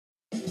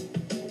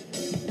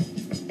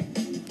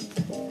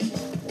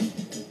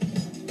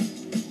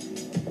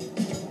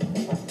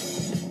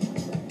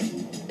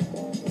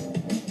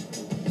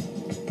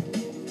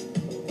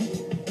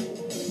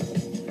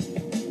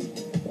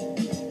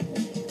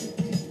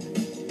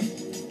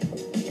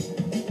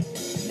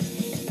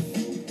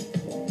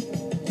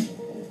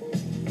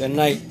That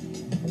night,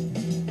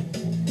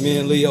 me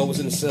and Leo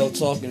was in the cell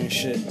talking and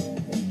shit.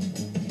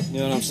 You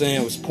know what I'm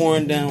saying? It was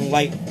pouring down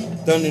like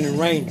thunder and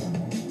rain.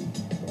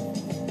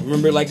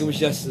 Remember it like it was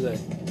yesterday.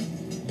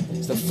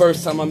 It's the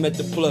first time I met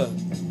the plug.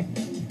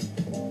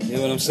 You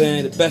know what I'm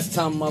saying? The best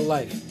time of my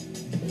life.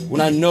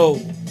 When I know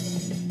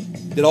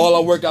that all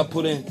our work I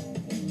put in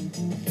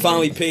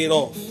finally paid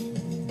off.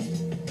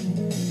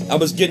 I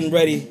was getting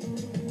ready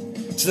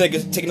to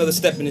take another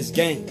step in this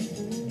game.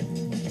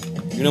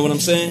 You know what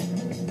I'm saying?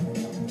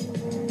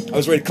 I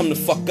was ready to come the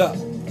fuck up.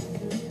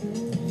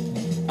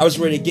 I was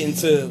ready to get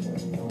into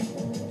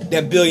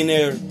that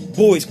billionaire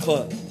boys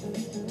club.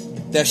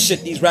 That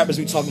shit these rappers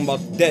be talking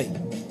about today.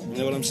 You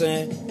know what I'm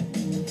saying?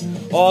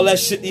 All that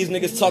shit these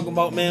niggas talking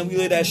about, man, we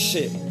live that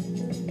shit.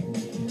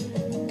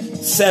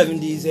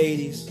 70s,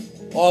 80s,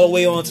 all the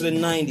way on to the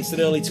 90s, to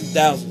the early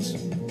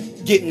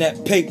 2000s. Getting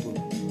that paper.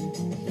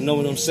 You know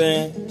what I'm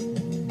saying?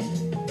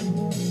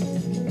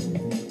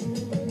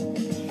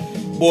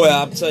 Boy,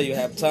 I'll tell you,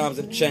 times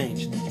have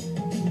changed.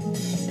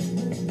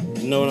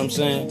 You know what I'm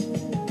saying?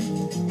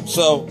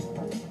 So,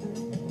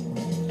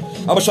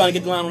 I was trying to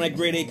get the line on that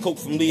grade A coke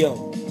from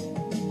Leo.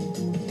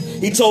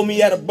 He told me he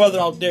had a brother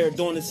out there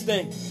doing this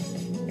thing.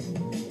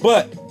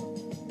 But,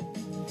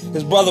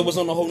 his brother was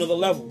on a whole nother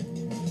level.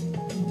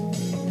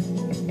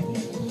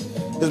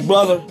 His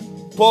brother,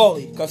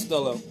 Paulie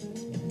Costello,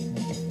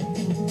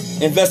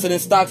 invested in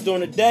stocks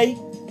during the day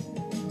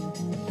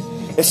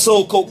and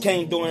sold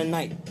cocaine during the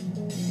night.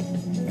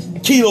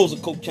 Kilos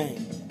of cocaine.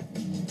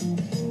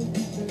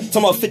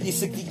 Talking about 50,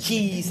 60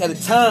 keys at a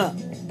time.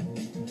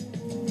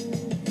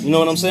 You know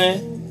what I'm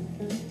saying?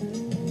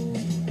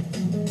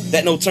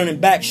 That no turning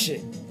back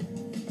shit.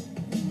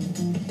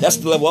 That's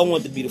the level I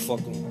want to be the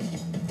fuck on.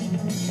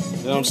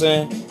 You know what I'm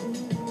saying?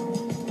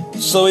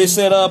 So he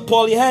said,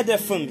 Paulie had that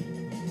for me.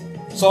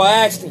 So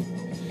I asked him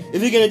if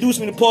he can introduce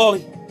me to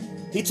Paulie.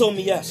 He told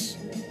me yes.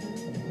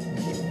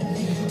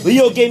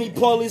 Leo gave me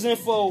Paulie's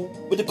info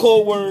with the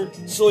code word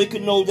so he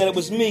could know that it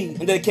was me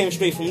and that it came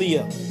straight from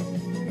Leo.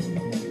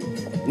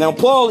 Now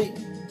Paulie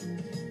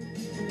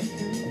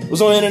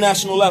was on an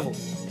international level.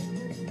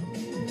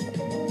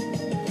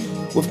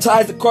 With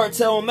ties to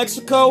cartel in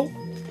Mexico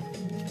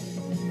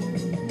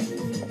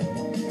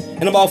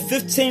and about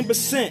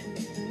 15%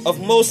 of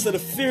most of the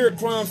feared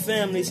crime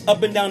families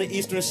up and down the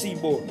eastern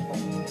seaboard.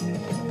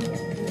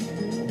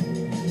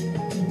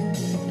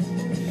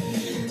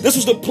 This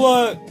was the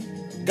plug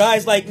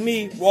guys like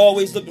me were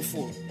always looking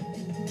for.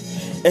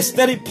 A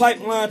steady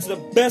pipeline to the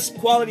best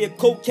quality of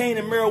cocaine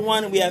and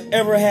marijuana we have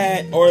ever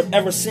had or have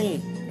ever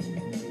seen.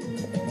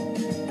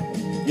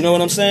 You know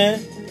what I'm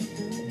saying?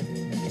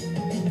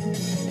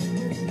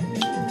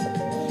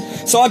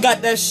 So I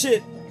got that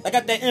shit, I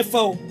got that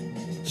info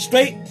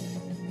straight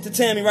to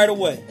Tammy right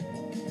away.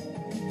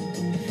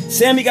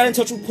 Tammy got in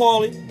touch with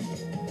Paulie.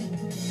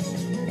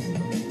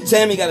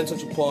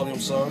 I'm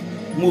sorry.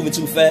 Moving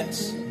too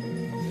fast.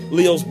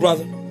 Leo's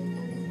brother.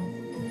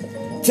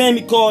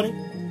 Tammy called him.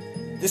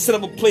 They set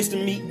up a place to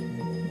meet.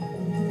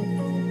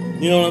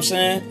 You know what I'm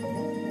saying?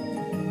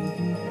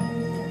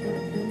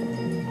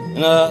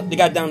 And they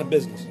got down to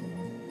business.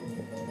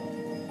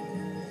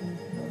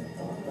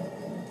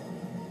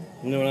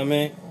 You know what I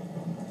mean?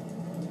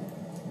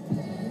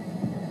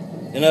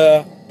 And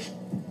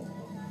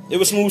it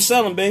was smooth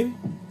selling, baby.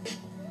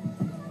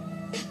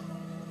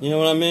 You know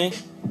what I mean?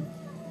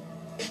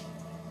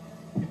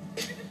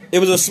 It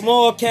was a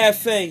small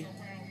cafe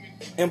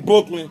in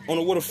Brooklyn on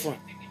the waterfront.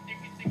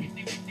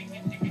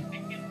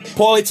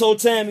 Paulie told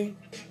Tammy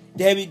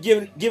that he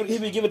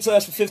would give it to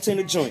us for $15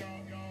 a joint.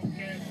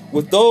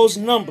 With those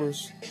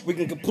numbers, we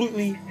can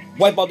completely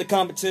wipe out the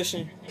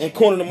competition and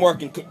corner the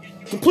market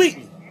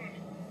completely.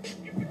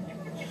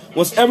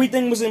 Once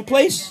everything was in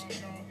place,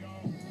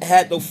 I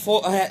had the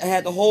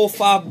whole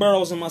 5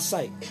 barrels in my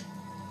sight.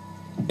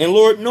 And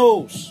Lord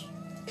knows,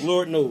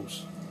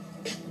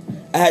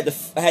 I had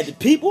the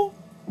people,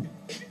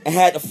 I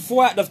had the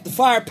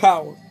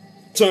firepower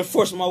to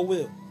enforce my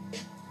will.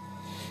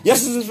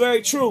 Yes, this is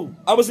very true.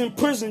 I was in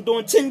prison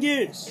doing 10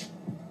 years.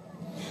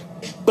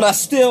 But I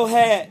still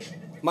had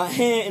my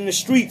hand in the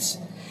streets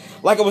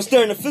like I was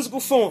there in a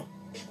physical form.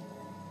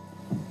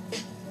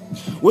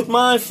 With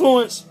my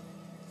influence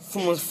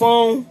from a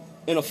phone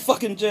in a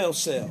fucking jail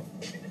cell.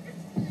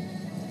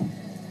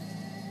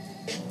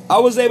 I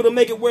was able to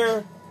make it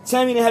where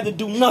Tammy didn't have to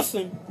do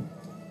nothing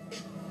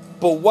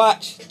but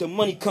watch the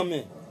money come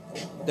in.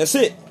 That's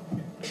it.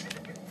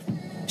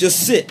 Just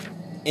sit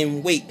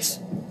and wait.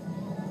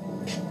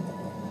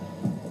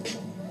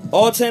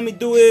 All Tammy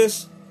do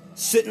is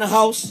sit in the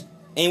house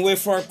and wait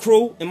for her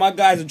crew and my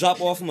guys to drop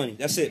off money.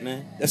 That's it,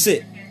 man. That's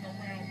it.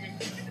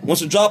 Once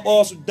the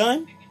drop-offs are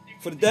done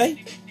for the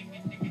day,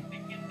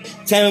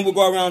 Tammy would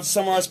go around to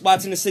some of our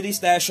spots in the city,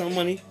 stash her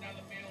money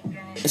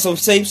and some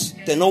safes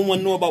that no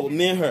one knew about but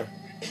me and her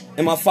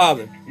and my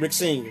father, Rick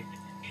Sr.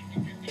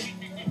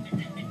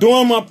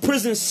 During my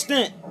prison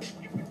stint,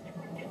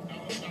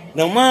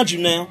 now mind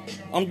you now,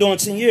 I'm doing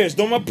 10 years.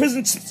 During my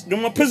prison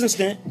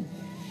stint,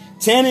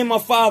 Tammy and my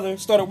father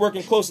started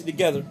working closely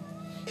together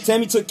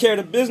Tammy took care of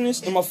the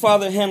business, and my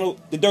father handled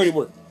the dirty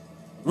work.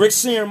 Rick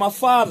Sr., my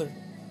father,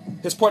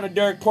 his partner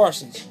Derek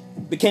Parsons,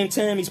 became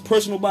Tammy's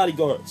personal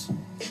bodyguards.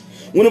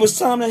 When it was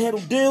time to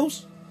handle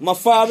deals, my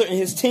father and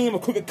his team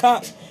of crooked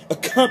cops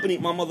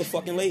accompanied my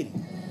motherfucking lady.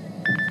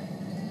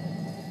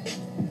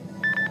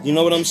 You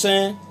know what I'm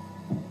saying?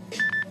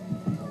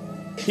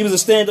 He was a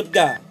stand-up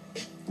guy.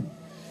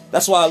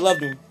 That's why I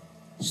loved him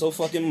so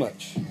fucking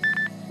much.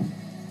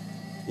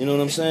 You know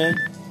what I'm saying?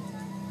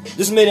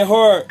 This made it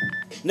hard,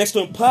 next to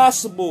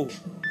impossible,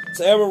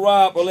 to ever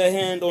rob or lay a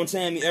hand on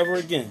Tammy ever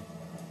again.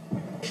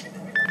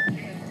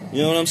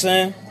 You know what I'm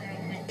saying?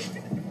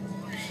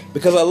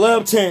 Because I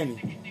loved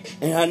Tammy,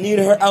 and I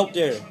needed her out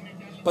there.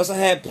 Plus I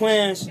had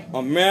plans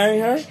on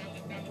marrying her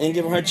and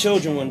giving her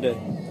children one day.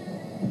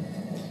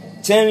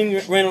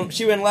 Tammy ran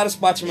a lot of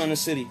spots around the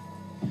city.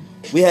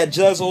 We had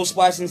Judd's old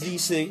spots in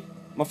D.C.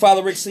 My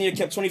father, Rick Sr.,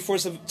 kept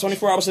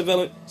 24-hour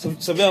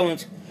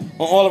surveillance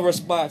on all of our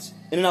spots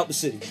in and out the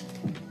city.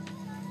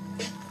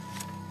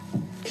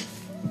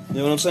 You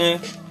know what I'm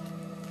saying?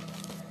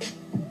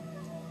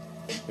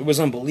 It was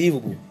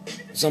unbelievable.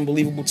 It's an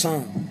unbelievable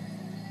time.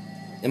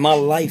 In my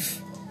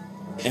life,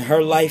 in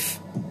her life,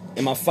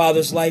 in my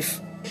father's life,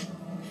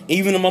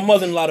 even in my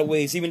mother in a lot of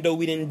ways, even though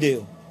we didn't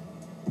deal.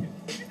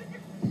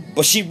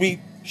 But she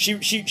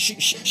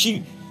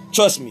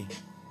trust me.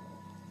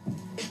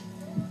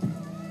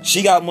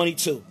 She got money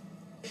too.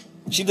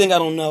 She think I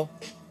don't know,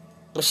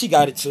 but she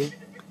got it too.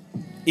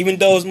 Even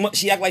though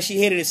she act like she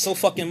hated it so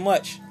fucking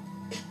much.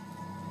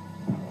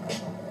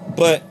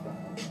 But,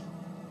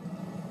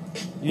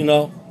 you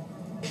know,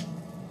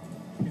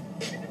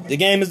 the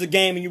game is the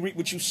game and you reap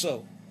what you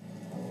sow.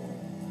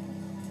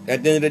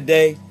 At the end of the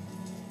day,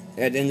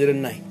 at the end of the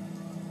night.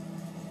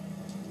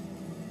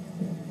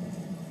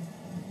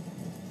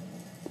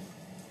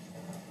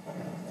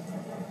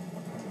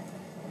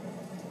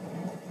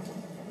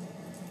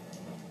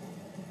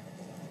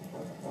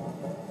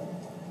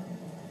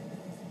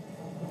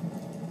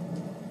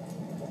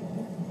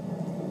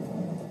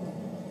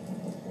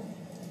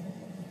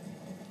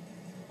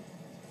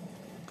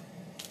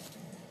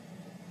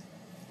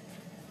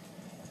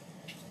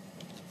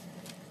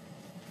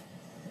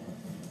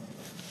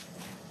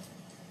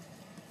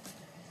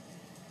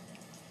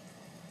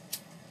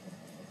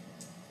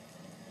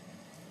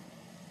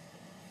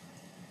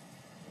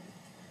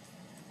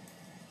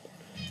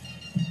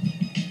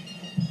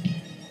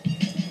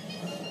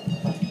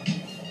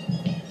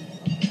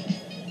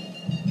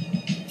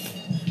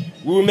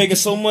 We were making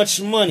so much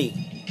money,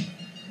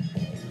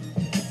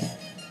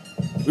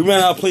 we ran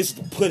out of places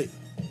to put it.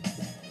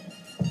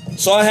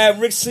 So I had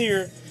Rick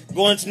Sear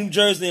go into New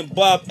Jersey and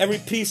bob every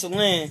piece of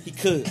land he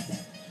could.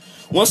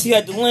 Once he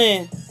had the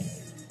land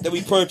that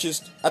we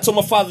purchased, I told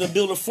my father to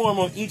build a farm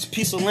on each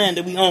piece of land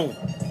that we own.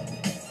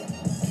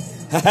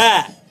 Ha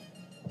ha!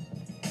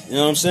 You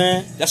know what I'm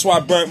saying? That's why I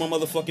buried my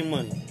motherfucking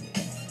money.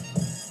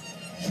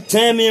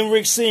 Tammy and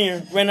Rick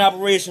Sr. ran an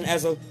operation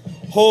as a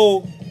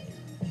whole,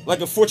 like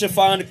a Fortune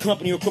 500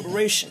 company or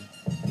corporation.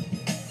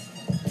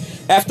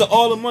 After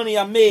all the money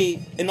I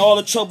made and all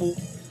the trouble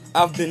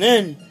I've been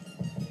in,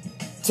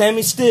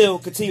 Tammy still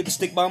continued to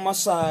stick by my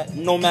side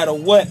no matter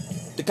what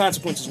the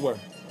consequences were.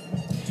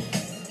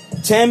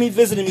 Tammy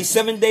visited me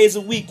 7 days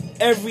a week.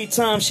 Every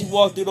time she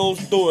walked through those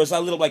doors, I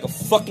lit up like a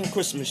fucking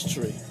Christmas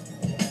tree.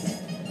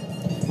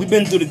 We've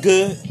been through the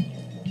good,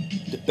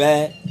 the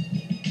bad,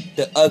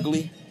 the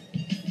ugly,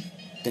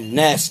 the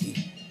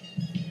nasty,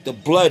 the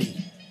bloody,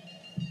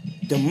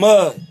 the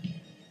mud.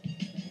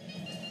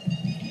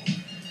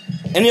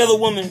 Any other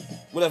woman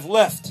would have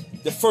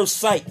left the first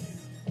sight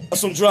of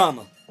some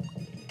drama.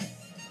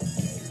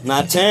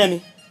 Not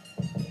Tammy.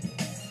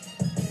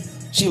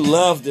 She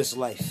loved this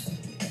life.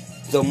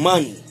 The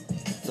money,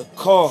 the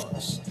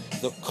cars,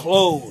 the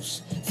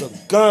clothes, the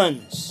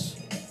guns.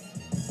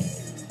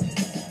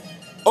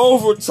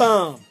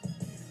 Overtime,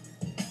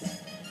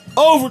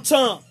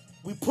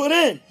 we put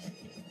in.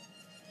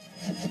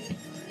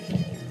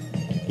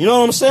 You know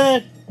what I'm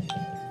saying?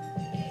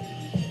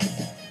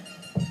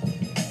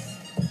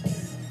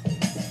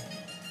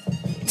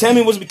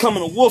 Tammy was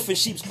becoming a wolf in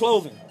sheep's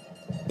clothing,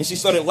 and she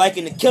started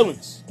liking the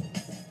killings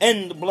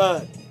and the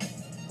blood.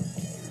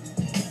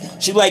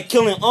 She liked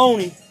killing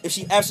only if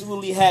she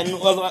absolutely had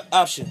no other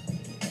option,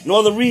 no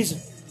other reason.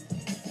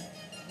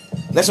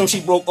 That's when she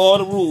broke all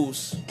the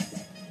rules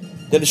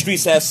that the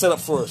streets had set up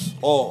for us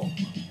all.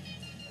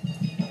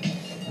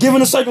 Given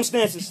the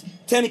circumstances,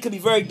 Tammy could be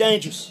very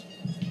dangerous.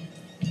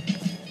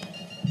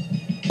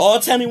 All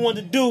Tammy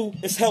wanted to do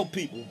is help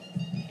people.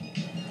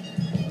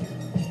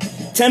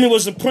 Tammy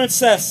was a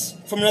princess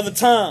from another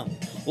time,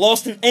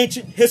 lost in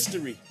ancient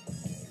history.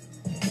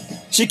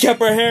 She kept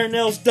her hair and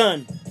nails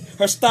done.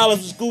 Her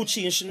stylist was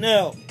Gucci and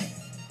Chanel.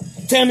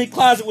 Tammy's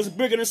closet was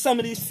bigger than some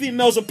of these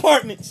females'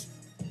 apartments.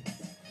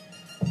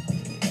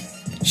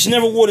 She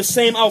never wore the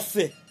same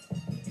outfit,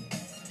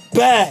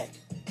 bag,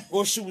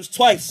 or shoes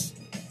twice.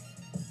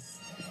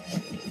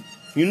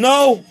 You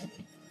know?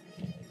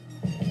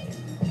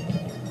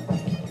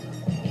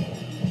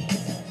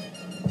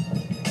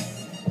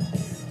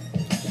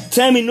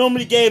 Tammy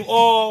normally gave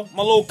all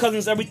my little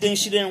cousins everything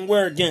she didn't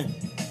wear again.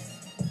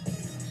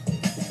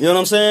 You know what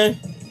I'm saying?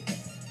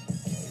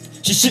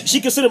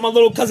 She considered my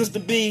little cousins to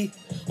be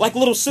like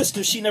little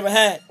sisters she never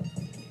had.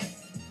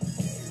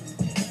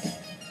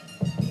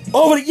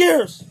 Over the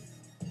years,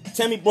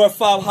 Tammy bought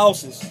 5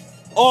 houses.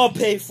 All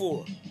paid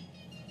for.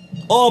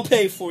 All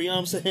paid for, you know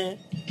what I'm saying?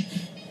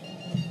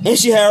 And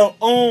she had her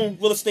own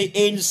real estate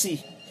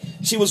agency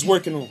she was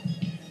working on.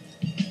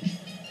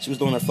 She was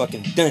doing her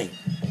fucking thing.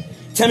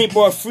 Tammy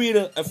bought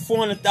Frida a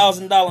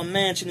 $400,000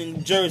 mansion in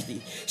New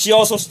Jersey. She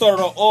also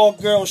started an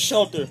all-girls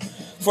shelter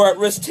for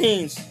at-risk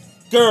teens.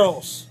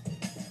 Girls.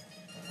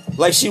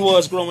 Like she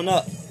was growing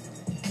up.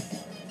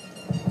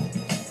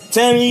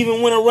 Tammy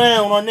even went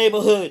around our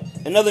neighborhood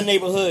and other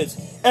neighborhoods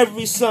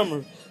every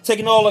summer,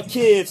 taking all her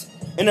kids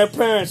and their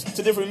parents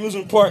to different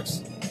amusement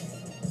parks.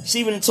 She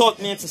even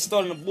talked me into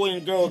starting a boy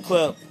and girl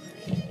club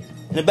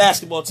and a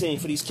basketball team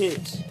for these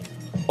kids.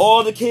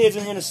 All the kids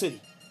in the inner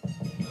city.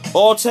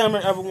 All Tammy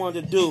ever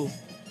wanted to do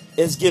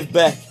is give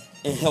back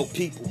and help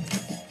people.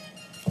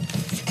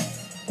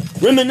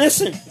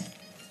 Reminiscing.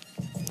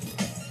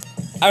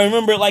 I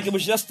remember it like it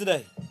was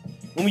yesterday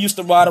when we used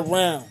to ride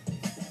around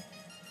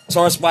to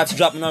our spots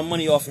dropping our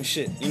money off and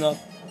shit, you know?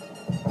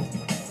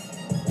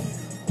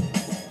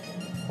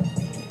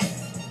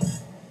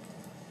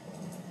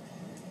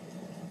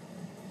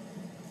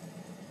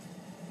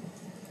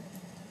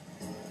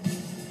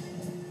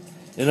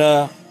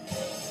 And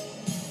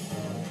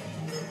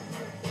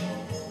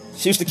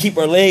she used to keep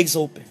her legs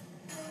open,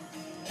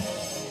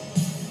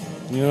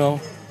 you know,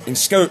 in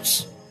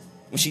skirts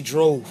when she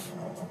drove.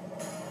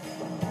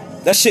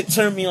 That shit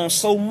turned me on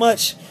so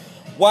much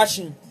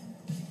watching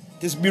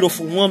this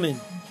beautiful woman,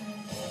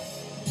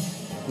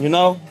 you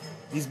know,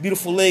 these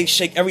beautiful legs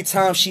shake every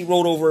time she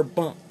rode over a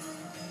bump.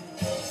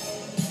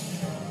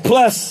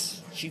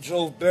 Plus, she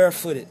drove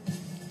barefooted.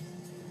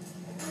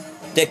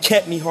 That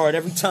kept me hard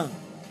every time.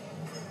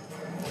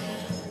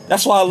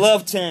 That's why I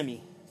love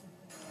Tammy.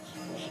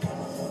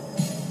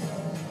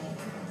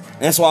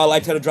 And that's why I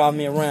liked her to drive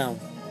me around.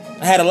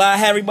 I had a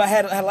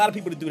lot of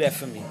people to do that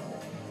for me,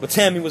 but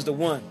Tammy was the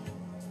one.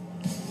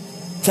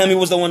 Tammy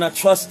was the one I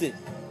trusted.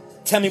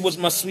 Tammy was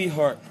my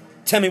sweetheart.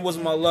 Tammy was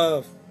my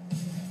love.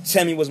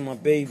 Tammy was my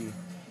baby.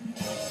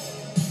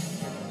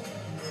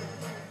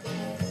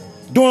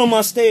 During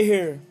my stay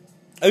here,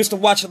 I used to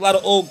watch a lot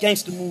of old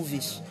gangster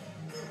movies,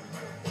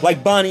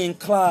 like Bonnie and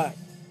Clyde.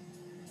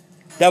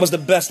 That was the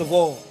best of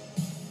all.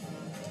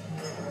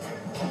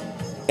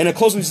 And a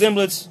close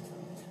resemblance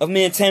of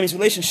me and Tammy's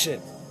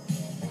relationship.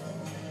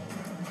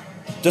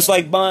 Just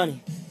like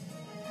Bonnie,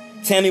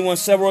 Tammy won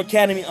several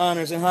Academy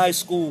honors in high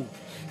school.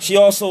 She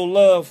also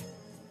loved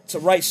to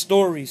write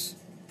stories,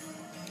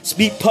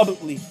 speak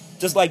publicly,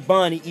 just like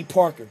Bonnie E.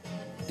 Parker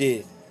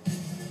did.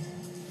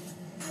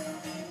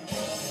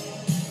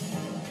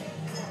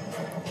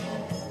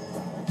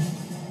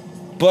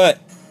 But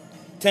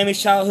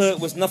Tammy's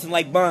childhood was nothing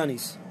like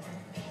Bonnie's.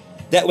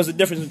 That was the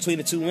difference between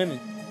the two women.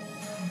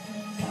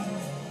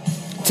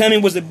 Tammy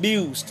was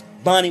abused.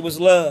 Bonnie was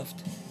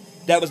loved.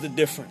 That was the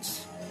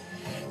difference.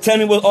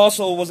 Tammy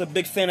was a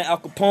big fan of Al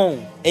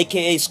Capone,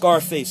 a.k.a.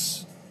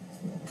 Scarface,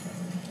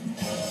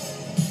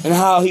 and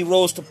how he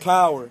rose to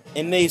power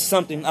and made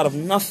something out of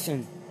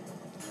nothing.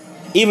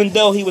 Even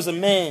though he was a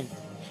man,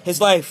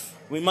 his life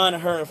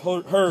reminded her of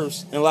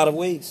hers in a lot of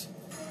ways.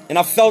 And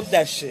I felt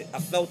that shit. I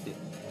felt it.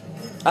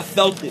 I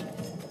felt it.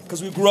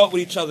 Because we grew up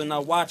with each other and I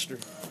watched her.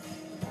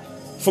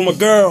 From a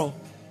girl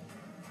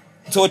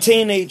to a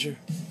teenager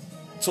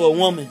to a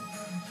woman.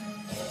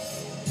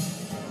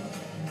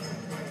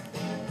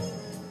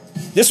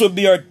 This would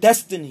be our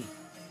destiny.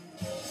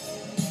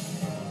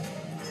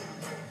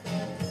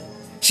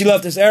 She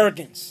loved his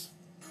arrogance,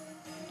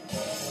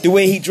 the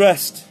way he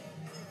dressed.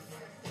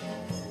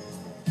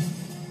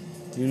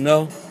 You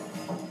know?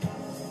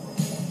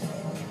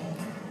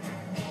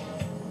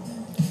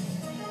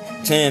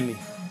 Tammy,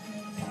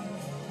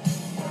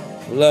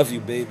 I love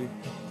you, baby.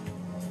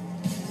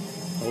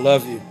 I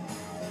love you.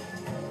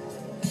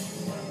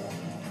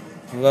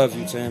 I love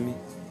you, Tammy.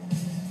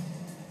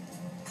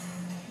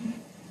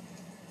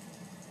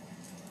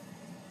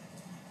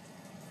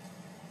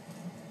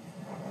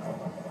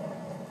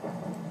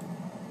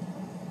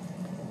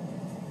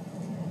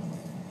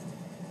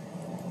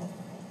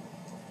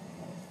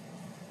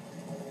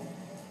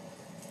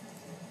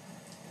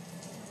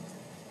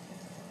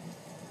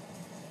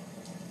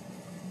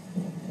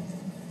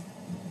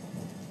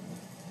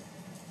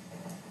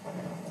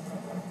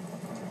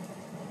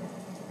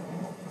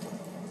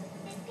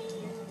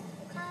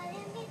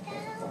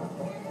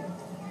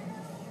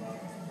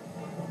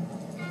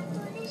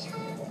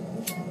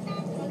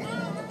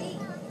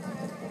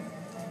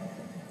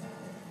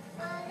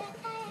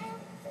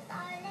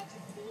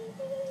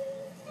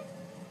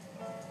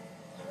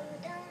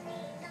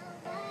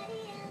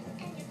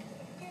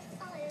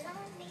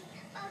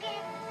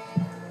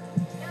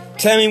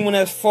 Tammy went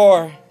as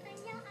far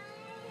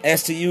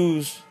as to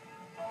use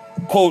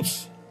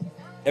quotes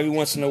every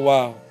once in a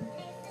while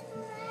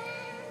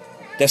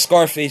that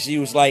Scarface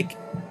used, like,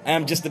 I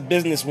am just a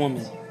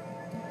businesswoman,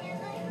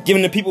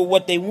 giving the people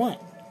what they want.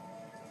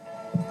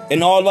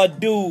 And all I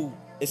do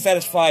is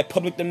satisfy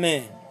public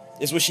demand,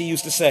 is what she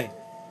used to say.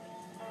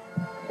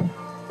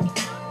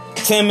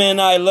 Tammy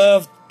and I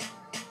loved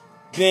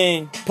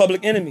being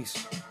public enemies.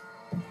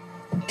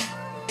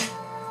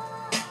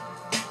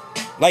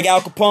 Like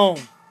Al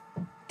Capone,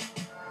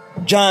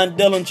 John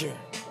Dillinger,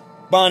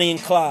 Bonnie and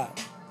Clyde.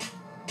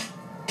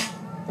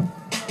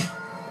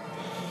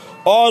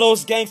 All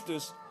those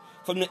gangsters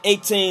from the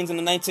 18s and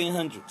the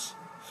 1900s.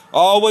 I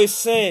always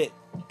said,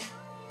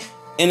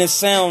 and it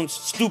sounds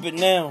stupid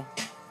now,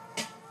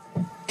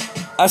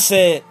 I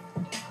said,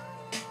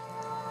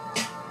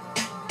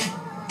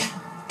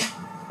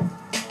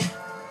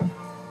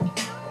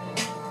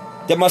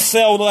 that my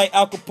cell was like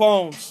Al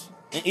Capone's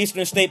in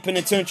Eastern State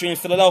Penitentiary in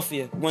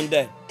Philadelphia one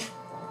day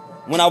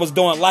when I was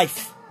doing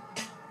life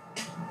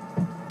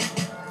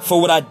for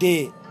what I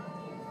did.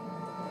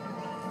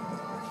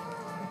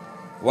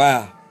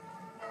 Wow.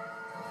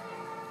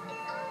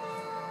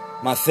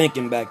 My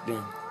thinking back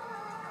then.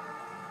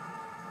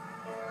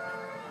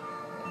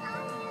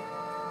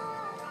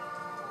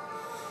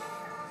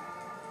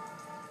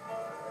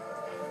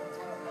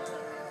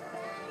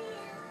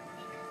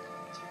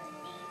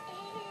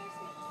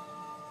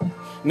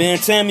 Me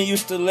and Tammy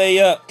used to lay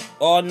up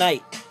all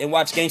night and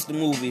watch gangster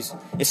movies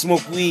and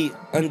smoke weed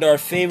under our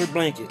favorite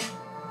blanket.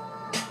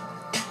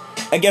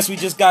 I guess we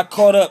just got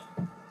caught up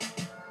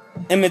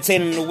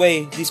imitating the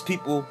way these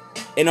people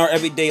in our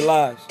everyday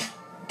lives,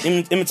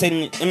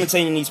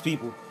 imitating these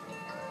people,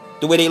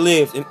 the way they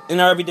live in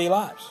our everyday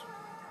lives.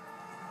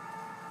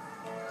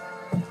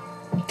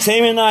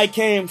 Tammy and I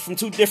came from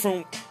two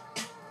different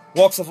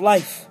walks of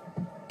life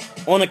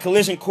on a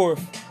collision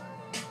course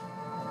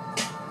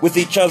with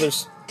each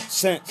other's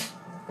since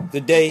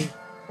the day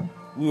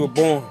we were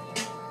born.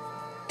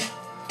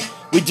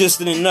 We just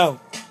didn't know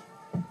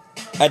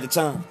at the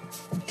time.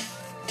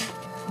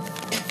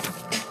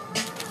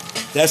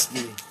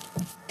 Destiny.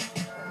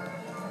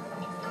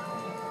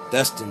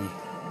 Destiny.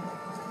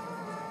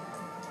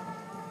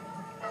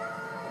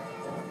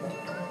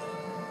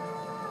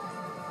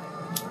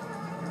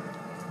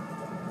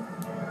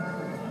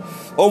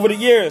 Over the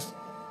years,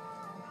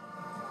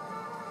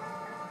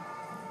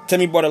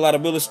 Tammy bought a lot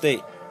of real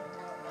estate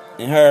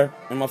in her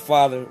and my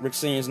father, Rick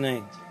Sr.'s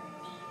name.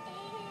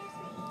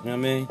 You know what I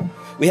mean?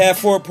 We had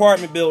 4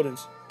 apartment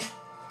buildings,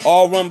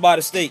 all run by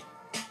the state.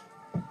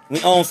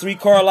 We owned 3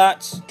 car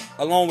lots,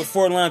 along with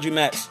 4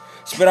 laundromats,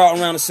 spread out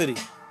around the city.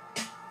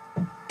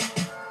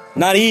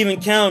 Not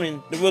even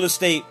counting the real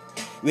estate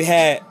we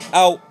had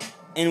out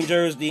in New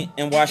Jersey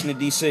and Washington,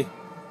 D.C.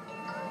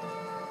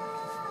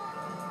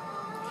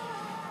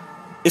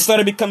 It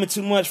started becoming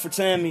too much for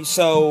Tammy,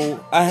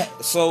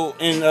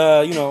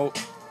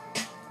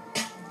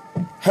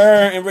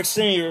 her and Rick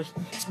Sr.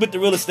 split the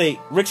real estate.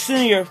 Rick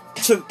Sr.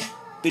 took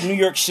the New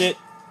York shit.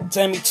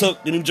 Tammy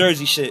took the New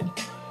Jersey shit.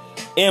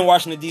 And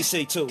Washington,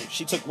 D.C. too.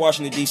 She took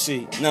Washington,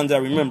 D.C. Now that I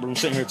remember, I'm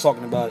sitting here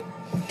talking about it.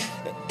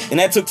 And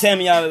that took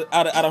Tammy out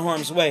of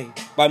harm's way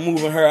by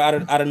moving her out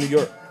of New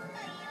York.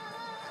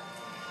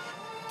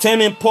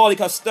 Tammy and Paulie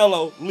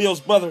Costello,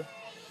 Leo's brother,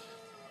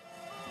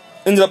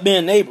 ended up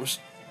being neighbors.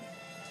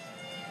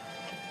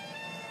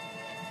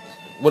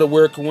 What a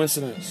weird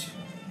coincidence.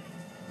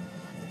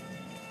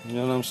 You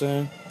know what I'm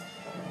saying?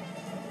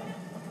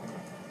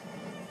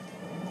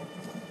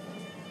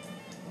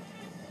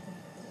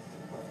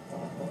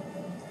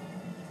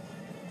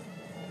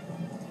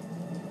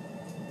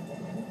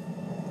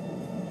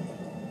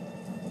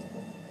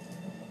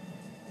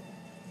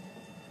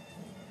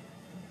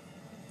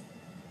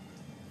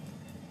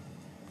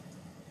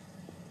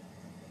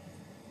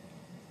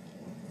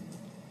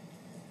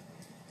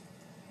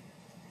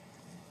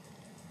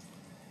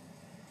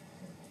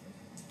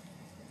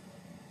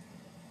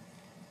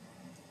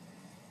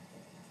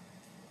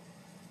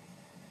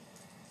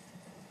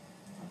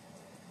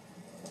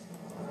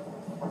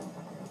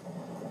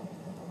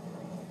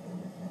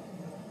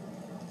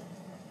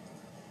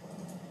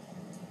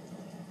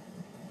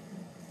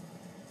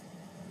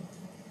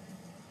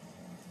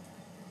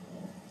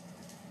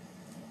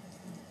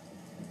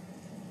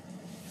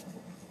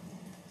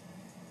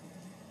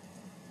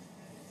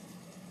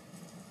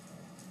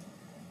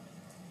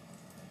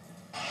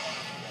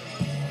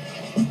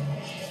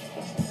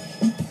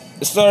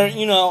 It started,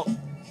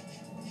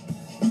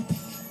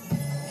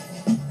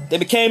 they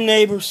became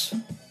neighbors.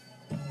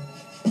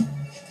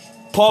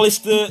 Paulie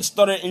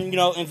started,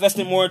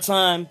 investing more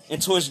time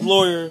into his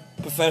lawyer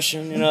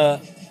profession,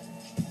 and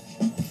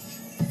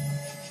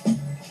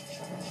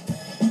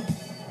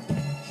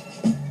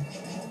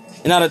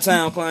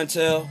out-of-town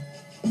clientele.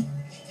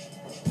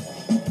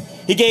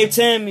 He gave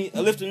Tammy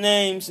a list of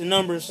names and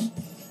numbers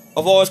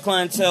of all his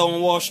clientele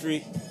on Wall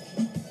Street.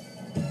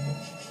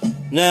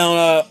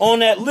 Now, on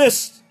that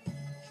list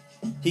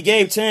he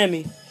gave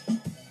Tammy,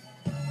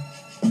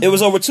 it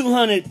was over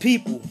 200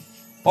 people.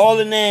 All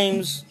the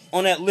names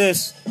on that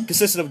list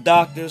consisted of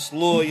doctors,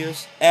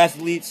 lawyers,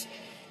 athletes,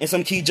 and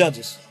some key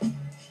judges.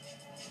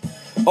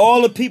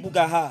 All the people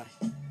got high.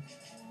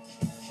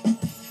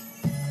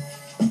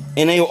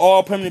 And they were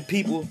all prominent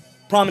people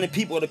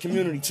of the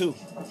community too.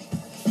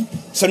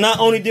 So not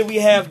only did we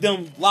have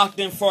them locked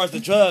in far as the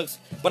drugs,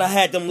 but I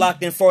had them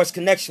locked in far as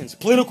connections,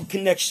 political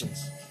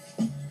connections.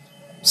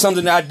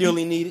 Something that I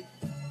dearly needed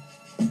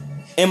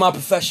in my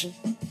profession.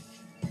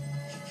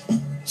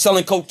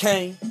 Selling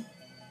cocaine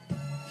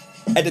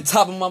at the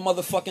top of my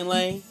motherfucking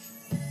lane.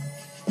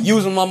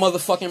 Using my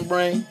motherfucking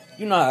brain.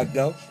 You know how it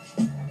go.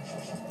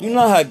 You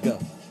know how it go.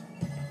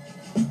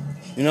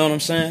 You know what I'm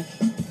saying?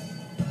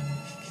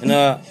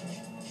 And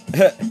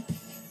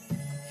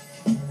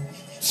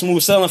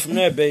smooth selling from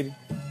there, baby.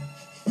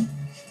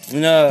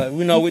 And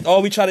you know,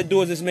 all we try to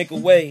do is just make a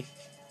way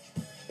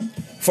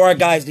for our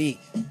guys to eat.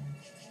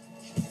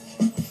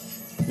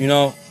 You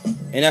know,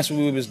 and that's what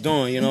we was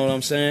doing. You know what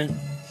I'm saying?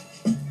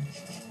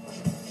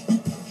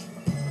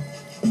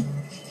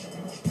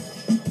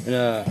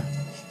 And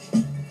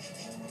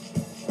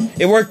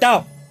it worked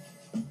out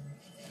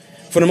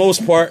for the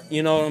most part.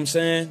 You know what I'm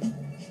saying?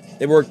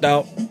 It worked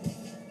out.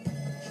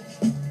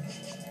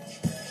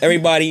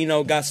 Everybody, you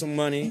know, got some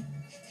money.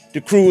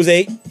 The crews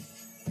ate.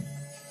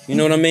 You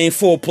know what I mean?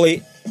 Full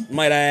plate,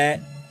 might I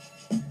add.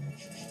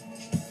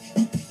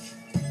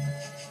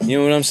 You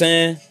know what I'm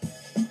saying?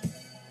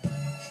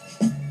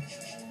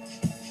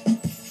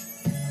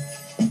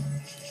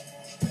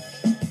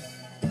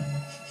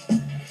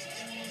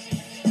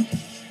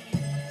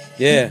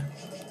 Yeah.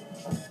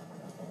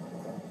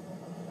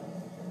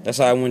 That's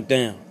how it went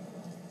down.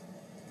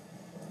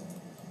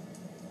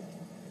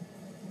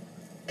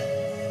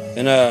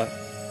 And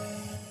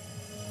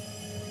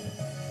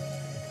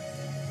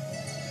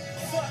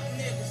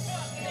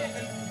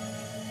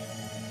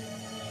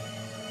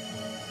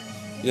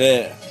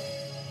yeah.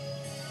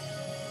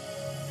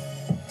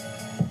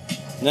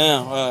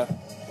 Now,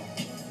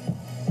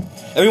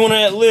 everyone on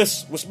that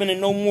list was spending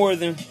no more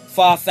than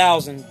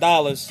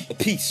 $5,000 a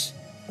piece.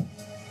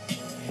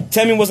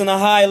 Tammy was on a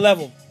high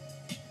level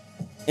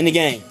in the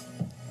game,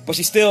 but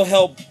she still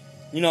helped,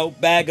 you know,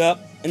 bag up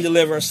and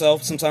deliver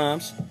herself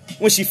sometimes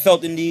when she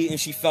felt the need and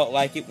she felt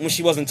like it, when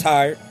she wasn't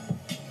tired.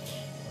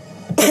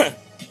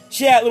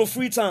 She had a little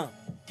free time,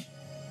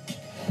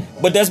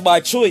 but that's by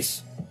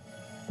choice.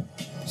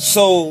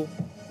 So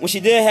when she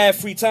did have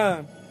free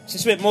time, she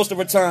spent most of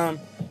her time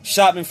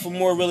shopping for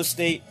more real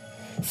estate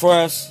for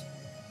us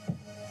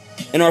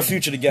and our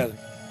future together.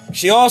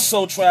 She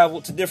also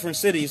traveled to different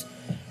cities,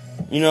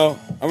 you know,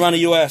 around the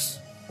U.S.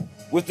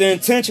 with the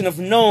intention of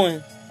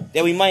knowing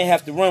that we might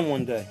have to run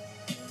one day.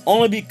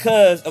 Only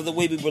because of the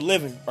way we were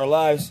living our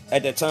lives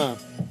at that time.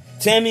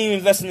 Tammy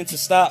invested into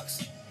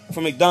stocks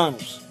for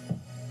McDonald's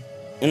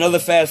and other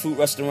fast food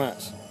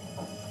restaurants.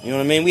 You know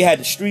what I mean? We had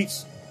the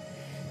streets.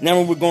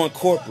 Now we're going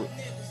corporate.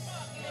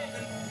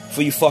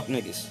 For you fuck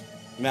niggas.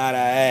 Might I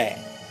add.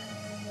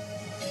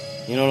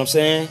 You know what I'm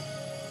saying?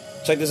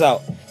 Check this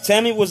out.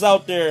 Tammy was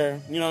out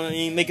there, you know what I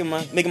mean, making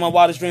my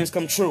wildest dreams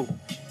come true.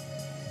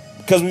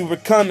 Because we were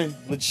coming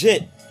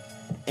legit.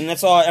 And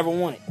that's all I ever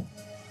wanted.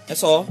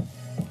 That's all.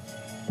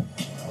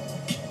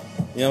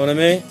 You know what I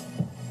mean?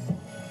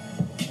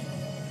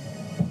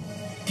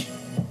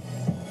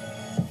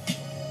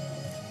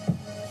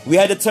 We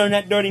had to turn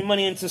that dirty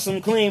money into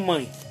some clean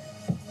money.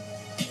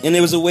 And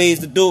there was a ways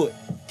to do it.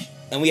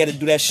 And we had to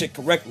do that shit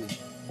correctly.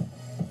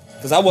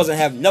 Because I wasn't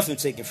having nothing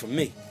taken from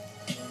me.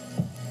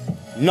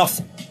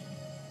 Nothing.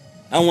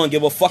 I don't want to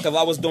give a fuck if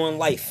I was doing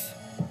life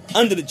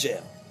under the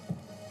jail.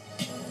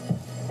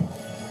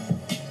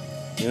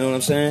 You know what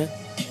I'm saying?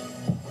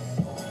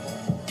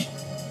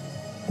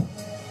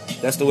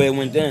 That's the way it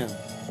went down.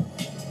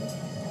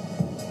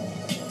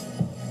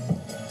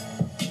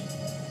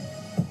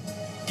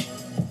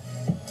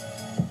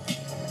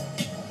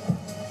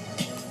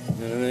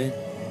 You know what I mean?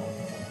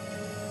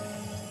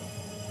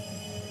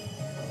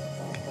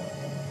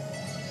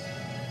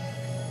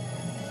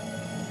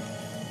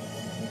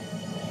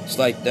 It's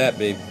like that,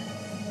 baby.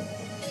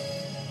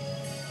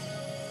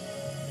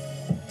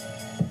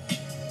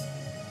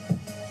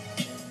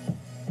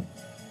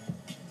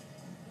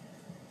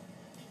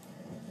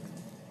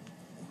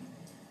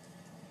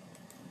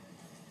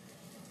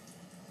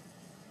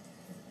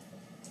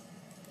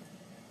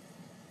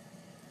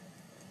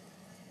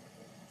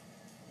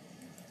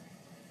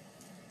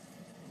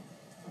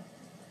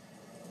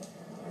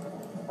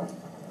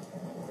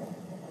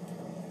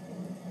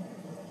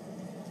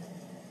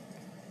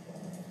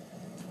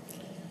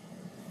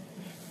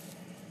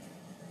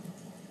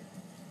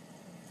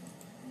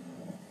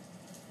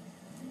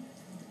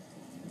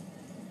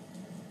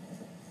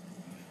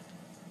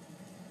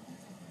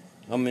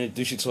 I'm gonna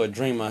introduce you to a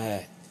dream I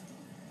had.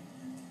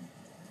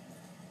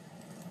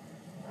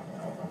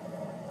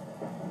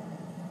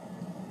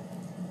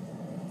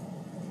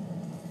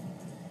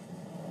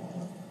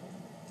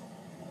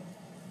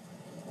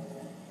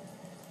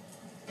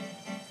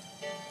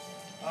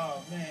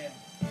 Oh man,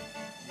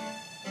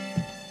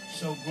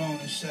 so grown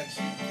and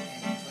sexy and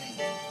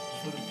clean.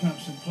 For the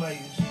pimps and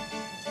players,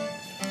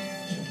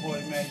 it's your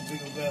boy Max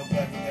Bigger Bell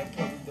back in that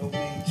public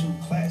domain 2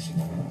 classic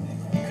for the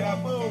nigga.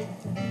 Kaboom!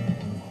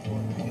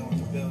 Boy, we on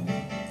the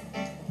building.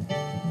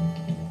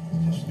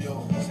 Just be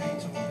over the same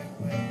to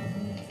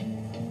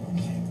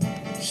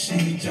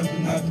see me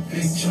jumping out the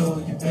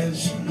picture, you better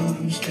salute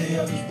him, stay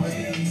out his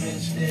way,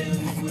 stay out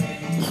his way.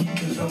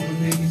 Cause all the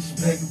niggas is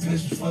back and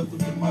pistol, fuck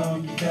with the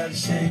mom, you got the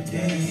same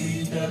thing,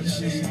 you got the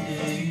same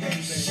thing.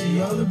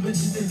 See all the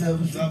bitches, they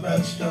love us, we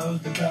rock stars,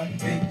 they got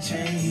big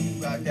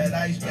chain, rock that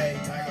ice bag.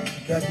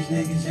 Got these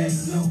niggas in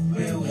the loop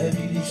real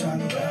heavy, they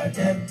tryna ride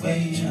that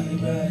way,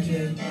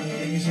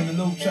 Niggas in the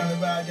loop tryna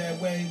ride that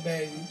way,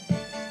 baby.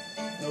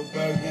 No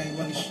bird gang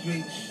run the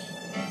streets.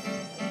 I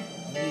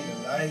need a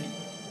light,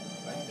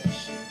 like that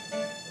shit.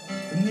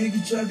 A nigga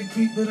tried to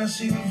creep, but I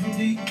see them from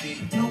deep.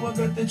 Know I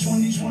got that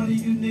 2020,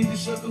 you niggas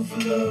sucker for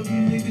love.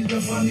 You niggas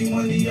got funny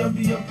money, I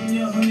be up in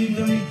your honey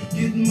dunny,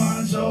 getting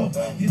mines off.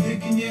 You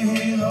dick in your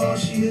hand hard,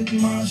 she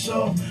hitting mine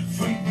soft.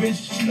 Freak bitch,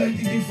 she like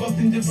to get fucked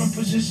in different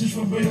positions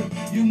for real.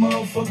 You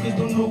motherfuckers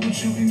don't know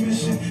what you be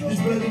missing.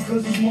 It's better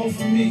cause it's more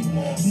for me.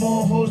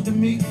 More hoes than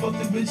me. Fuck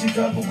the bitch in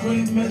Copper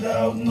Creek, met her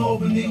out in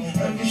Albany.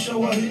 Every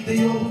show I hit,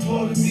 they all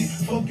applauded me.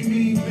 Fucking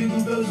me,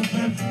 bigger bells a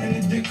pimp, and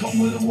the dick come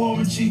with a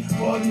warranty.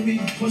 Pardon me,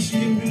 pussy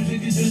and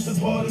music is just a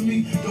part of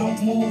me.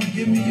 Don't move,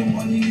 give me your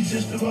money, it's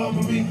just a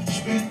robbery.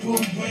 Spin through,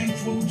 brain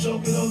through,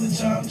 talk it all the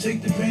time.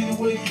 Take the pain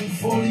away,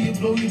 before you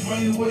blow your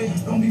brain away.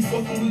 Don't be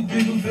fucking with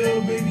Bigger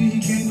Veil, baby, he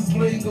came to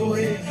play. Go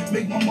ahead,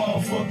 make my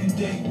motherfucking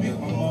day, make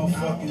my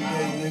motherfucking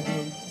day,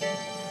 nigga.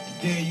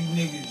 Dare you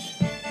niggas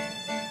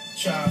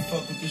try and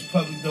fuck with this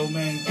public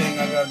domain thing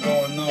I got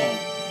going on.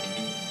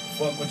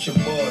 Fuck with your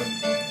boy,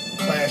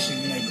 classic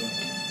nigga.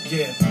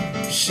 Yeah,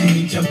 you see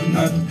me jumping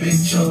out the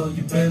picture,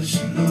 you better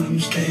salute him,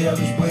 stay out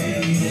his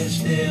way,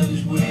 stay out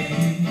his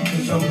way.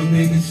 Cause all the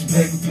niggas is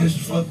back and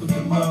pistol, fuck with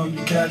the mom, you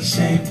got the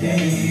same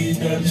thing, you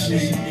got the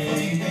same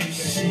thing.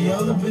 See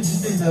all the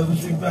bitches, they love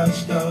us, we rock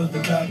stars,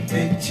 they got a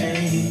big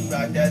chain,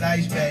 rock that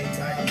ice bag.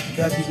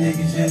 Got these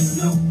niggas in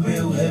the loop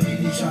real heavy,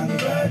 they tryna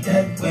ride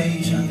that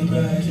way,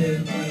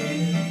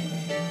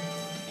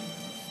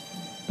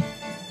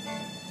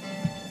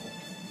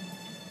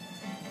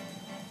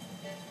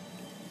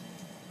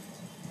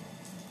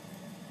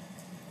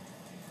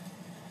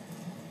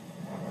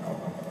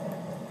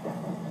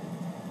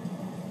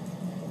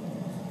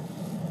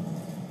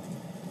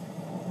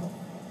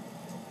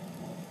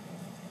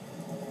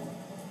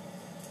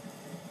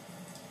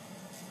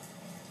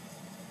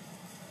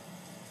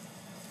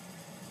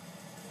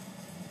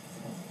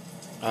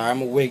 Alright,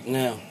 I'm awake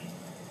now.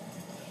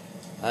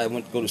 I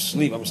went to go to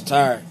sleep. I was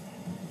tired.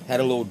 Had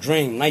a little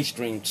dream, nice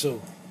dream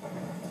too.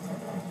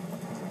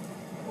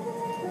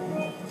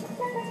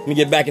 Let me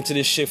get back into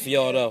this shit for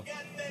y'all though.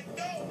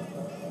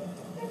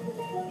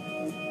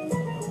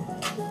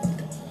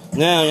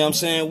 Now, you know what I'm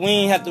saying? We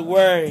ain't have to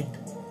worry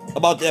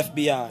about the FBI.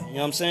 You know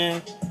what I'm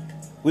saying?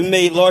 We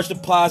made large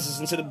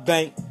deposits into the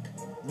bank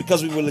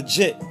because we were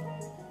legit.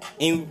 And,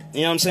 you know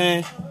what I'm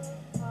saying?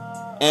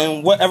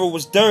 And whatever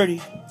was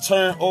dirty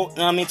turn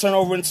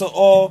over into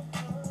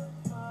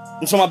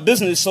my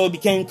business, so it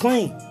became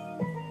clean.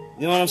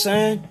 You know what I'm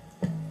saying?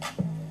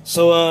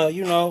 So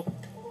you know,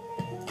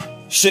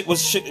 shit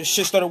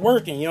started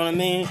working. You know what I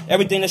mean?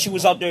 Everything that she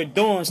was out there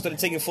doing started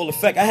taking full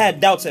effect. I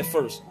had doubts at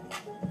first.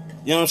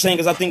 You know what I'm saying?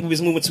 Because I think we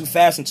was moving too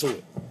fast into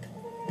it.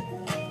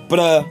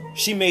 But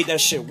she made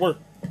that shit work.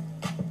 You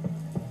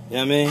know what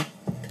I mean?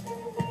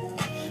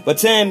 But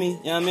Tammy,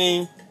 you know what I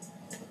mean?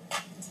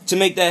 To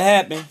make that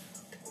happen,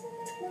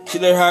 she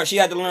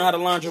had to learn how to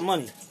launder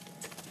money.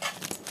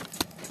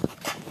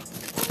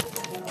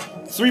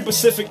 3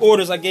 specific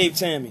orders I gave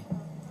Tammy.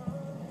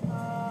 You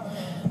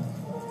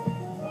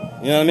know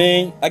what I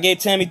mean? I gave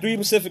Tammy 3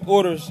 specific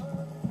orders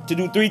to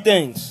do 3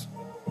 things.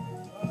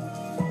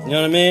 You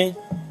know what I mean?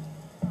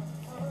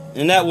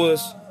 And that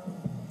was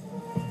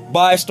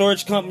buy a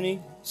storage company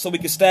so we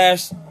could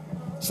stash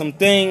some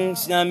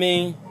things, you know what I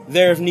mean,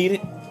 there if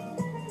needed.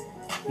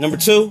 Number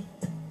 2,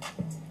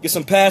 get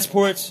some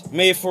passports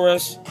made for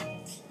us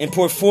and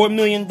pour $4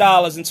 million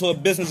into a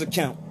business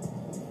account.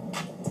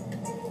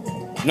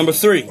 Number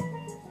 3,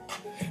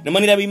 the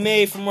money that we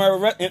made from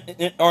our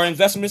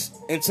investments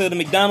into the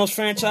McDonald's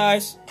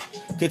franchise,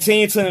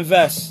 continue to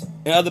invest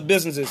in other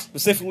businesses,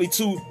 specifically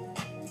 2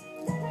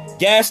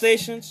 gas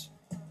stations.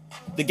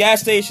 The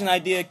gas station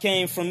idea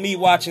came from me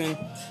watching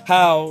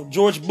how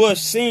George Bush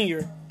Sr.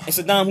 and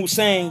Saddam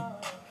Hussein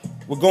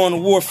were going to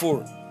war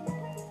for it.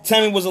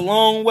 Tammy was a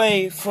long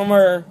way from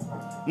her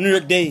New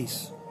York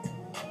days.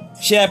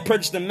 She had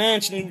purchased a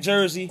mansion in New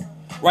Jersey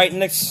right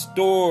next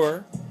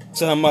door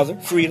to her mother,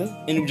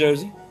 Frida, in New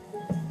Jersey.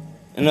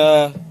 And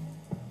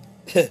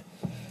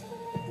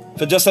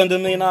for just under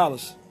 $1 million.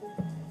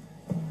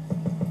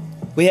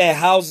 We had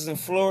houses in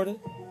Florida,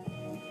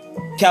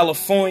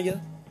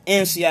 California,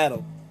 and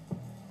Seattle.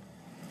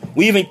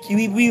 We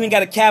even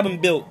got a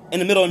cabin built in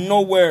the middle of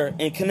nowhere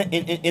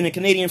in the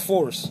Canadian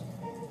forest.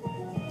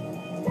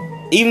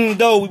 Even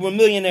though we were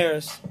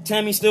millionaires,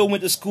 Tammy still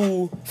went to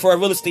school for a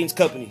real estate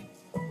company.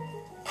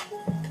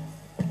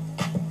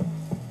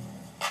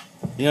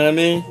 You know what I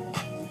mean?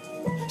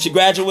 She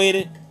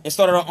graduated and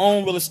started her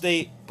own real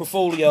estate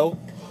portfolio,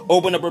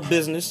 opened up her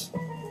business.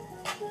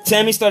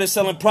 Tammy started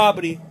selling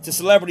property to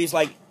celebrities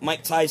like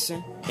Mike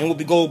Tyson and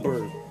Whoopi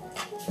Goldberg.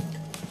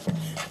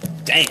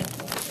 Damn.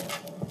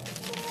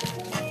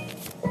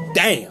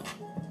 Damn.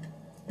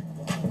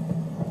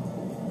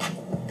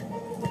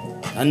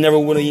 I never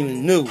would have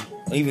even knew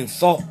or even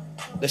thought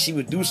that she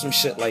would do some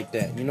shit like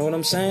that. You know what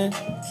I'm saying?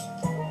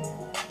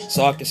 That's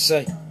all I can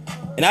say.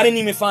 And I didn't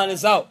even find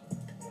this out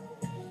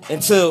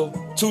until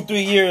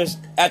 2-3 years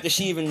after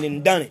she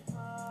even done it.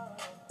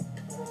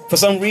 For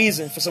some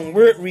reason, for some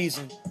weird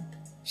reason,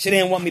 she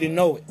didn't want me to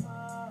know it.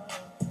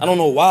 I don't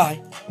know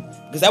why.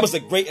 Because that was a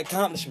great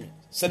accomplishment.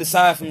 Set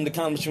aside from the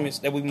accomplishments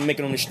that we were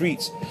making on the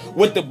streets.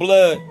 With the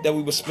blood that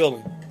we were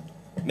spilling.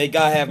 May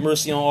God have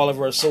mercy on all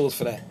of our souls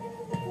for that.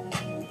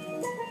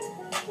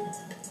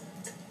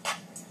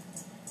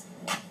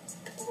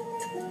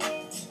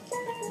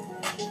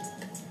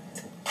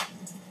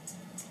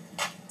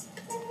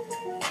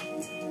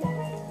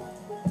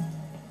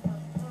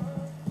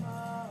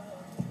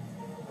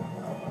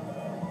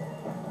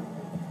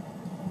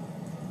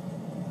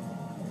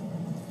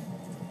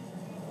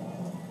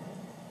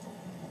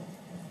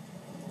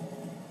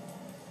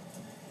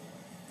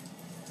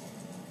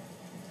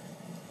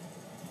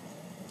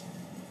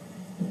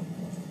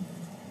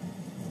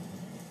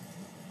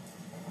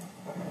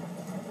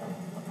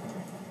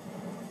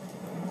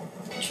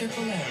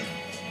 Triple M.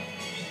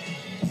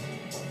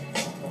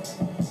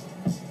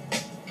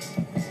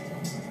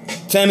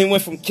 Tammy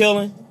went from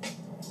killing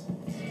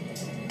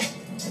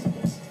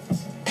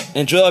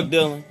and drug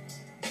dealing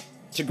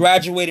to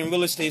graduating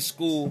real estate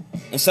school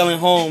and selling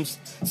homes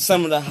to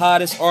some of the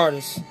hottest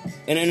artists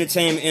in the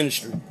entertainment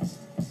industry.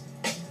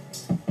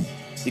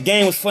 The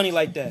game was funny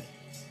like that.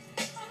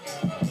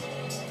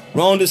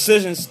 Wrong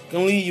decisions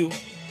can lead you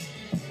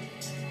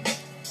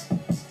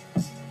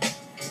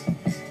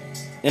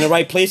in the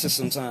right places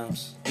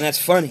sometimes. And that's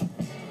funny.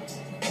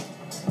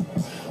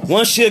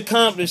 Once she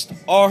accomplished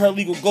all her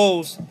legal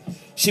goals,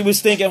 she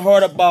was thinking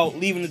hard about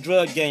leaving the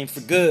drug game for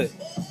good.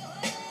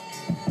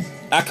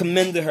 I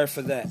commended her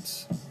for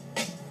that.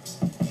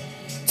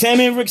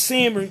 Tammy and Rick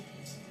Seymour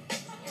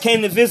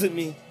came to visit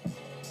me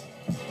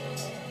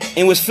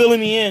and was filling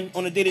me in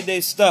on the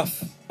day-to-day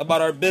stuff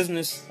about our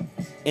business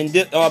and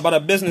about our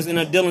business and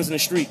our dealings in the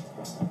street.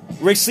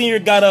 Rick Sr.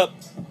 got up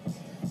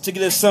to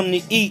get us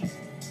something to eat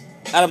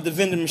out of the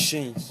vending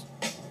machines.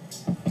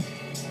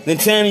 Then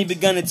Tammy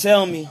began to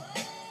tell me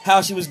how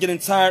she was getting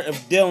tired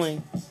of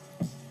dealing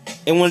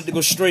and wanted to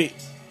go straight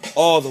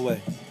all the way.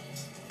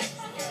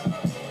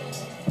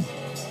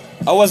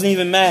 I wasn't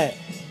even mad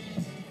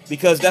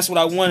because that's what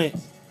I wanted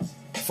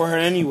for her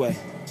anyway.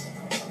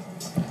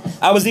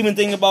 I was even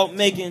thinking about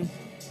making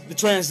the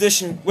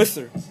transition with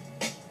her.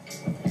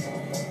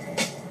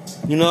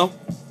 You know?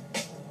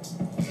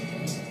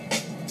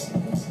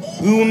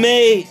 We were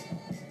made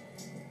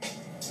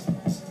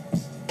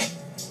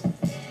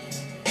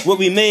what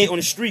we made on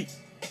the street.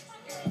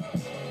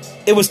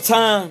 It was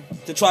time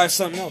to try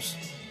something else.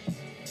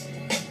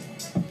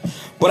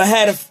 But I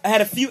had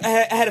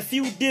a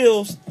few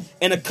deals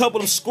and a couple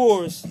of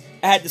scores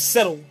I had to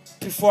settle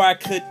before I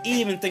could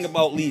even think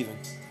about leaving.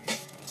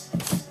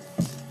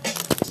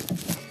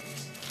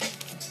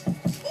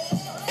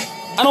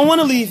 I don't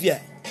want to leave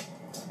yet.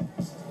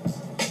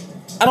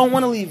 I don't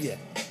want to leave yet.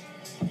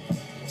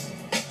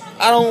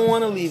 I don't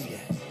want to leave yet.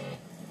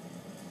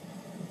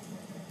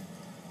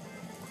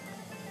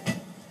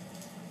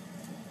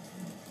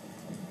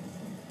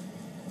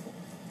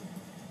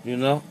 You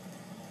know?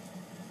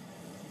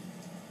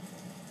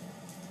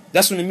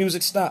 That's when the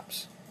music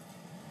stops.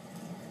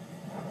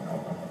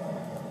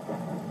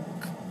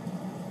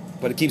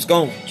 But it keeps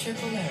going.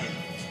 Triple M.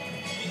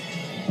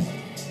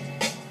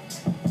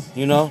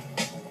 You know?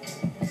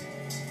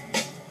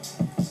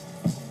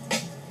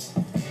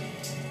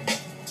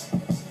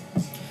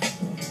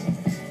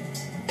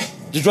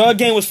 The drug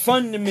game was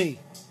fun to me.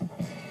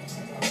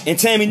 And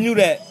Tammy knew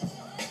that.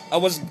 I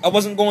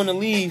wasn't going to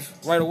leave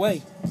right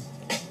away.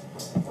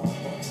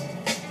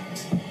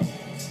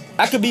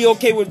 I could be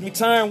okay with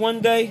retiring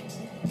one day,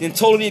 then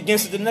totally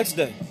against it the next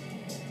day.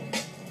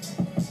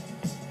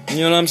 You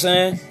know what I'm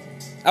saying?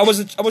 I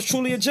was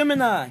truly a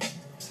Gemini.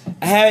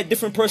 I had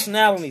different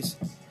personalities.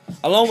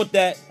 Along with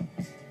that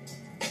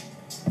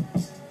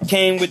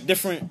came with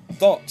different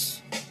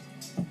thoughts.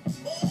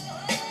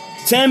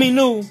 Tammy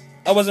knew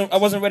I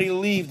wasn't ready to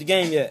leave the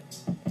game yet.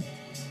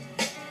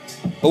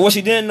 But what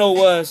she didn't know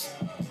was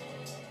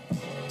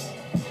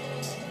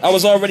I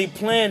was already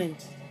planning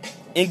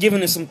and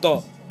giving it some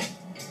thought.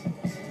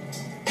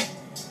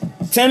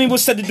 Tammy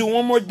was set to do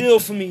one more deal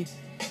for me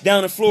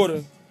down in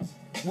Florida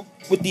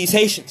with these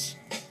Haitians.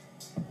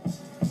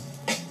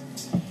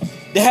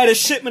 They had a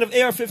shipment of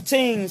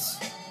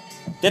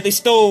AR-15s that they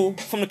stole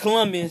from the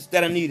Colombians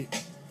that I needed.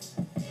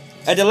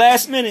 At the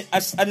last minute, I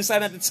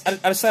decided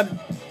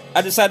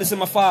to send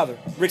my father,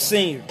 Rick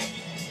Sr.,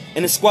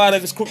 and a squad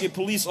of his crooked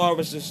police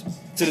officers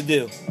to the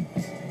deal.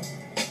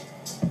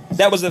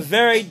 That was a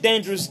very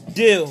dangerous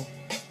deal,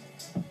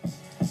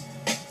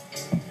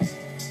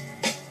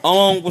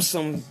 along with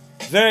some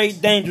very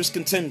dangerous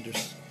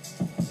contenders.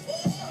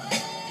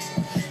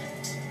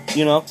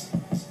 You know?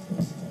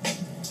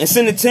 And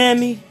sending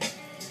Tammy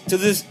to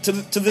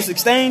this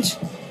exchange,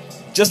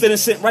 just didn't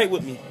sit right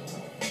with me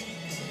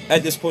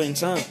at this point in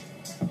time.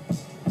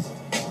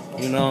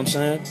 You know what I'm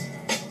saying?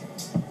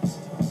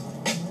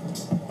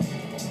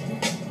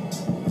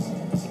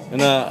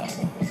 And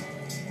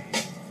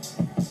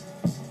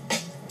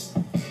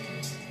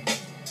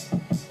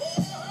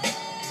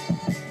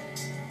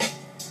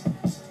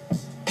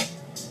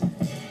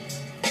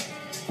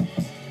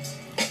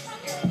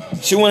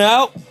she went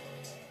out.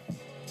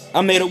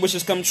 I made her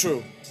wishes come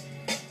true.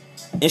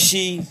 And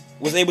she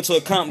was able to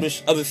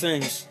accomplish other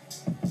things.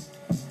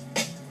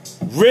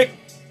 Rick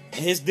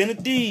and his den of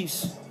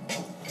thieves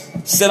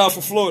set out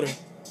for Florida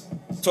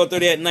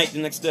 12:30 at night the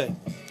next day.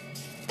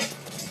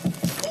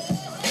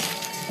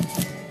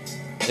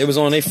 They was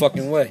on their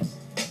fucking way.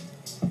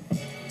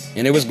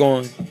 And they was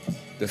going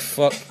the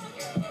fuck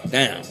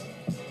down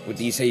with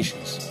these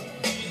Haitians.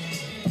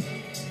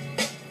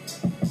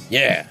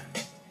 Yeah.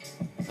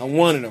 I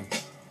wanted them.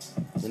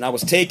 And I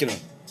was taking them.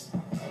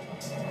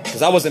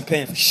 Because I wasn't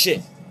paying for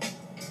shit.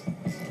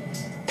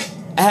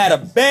 I had a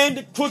band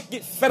of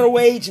crooked federal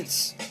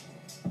agents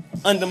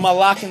under my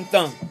lock and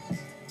thumb.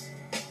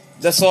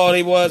 That's all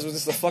they was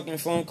just a fucking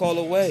phone call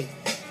away.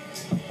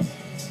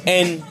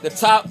 And the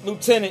top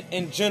lieutenant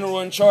and general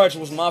in charge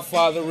was my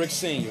father, Rick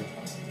Sr.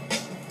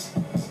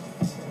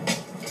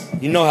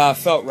 You know how I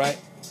felt, right?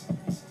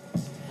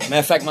 Matter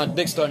of fact, my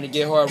dick's starting to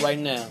get hard right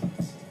now.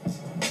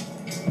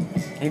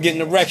 I'm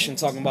getting an erection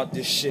talking about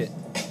this shit.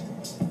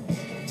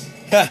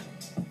 Ha!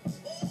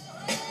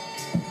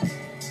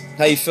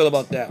 How you feel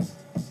about that?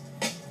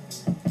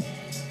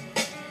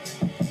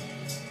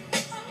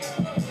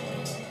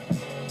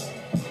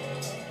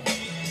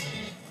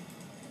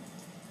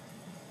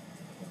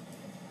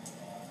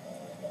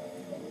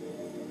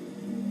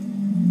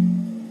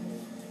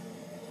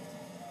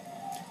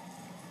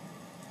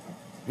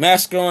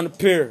 Massacre on the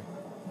pier.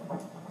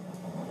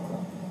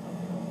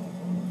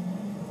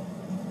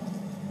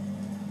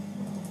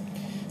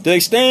 The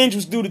exchange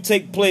was due to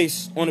take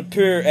place on the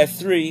pier at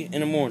 3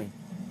 in the morning.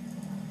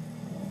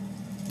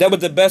 That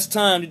was the best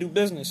time to do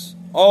business.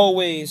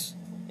 Always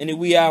in the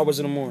wee hours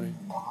of the morning.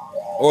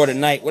 Or the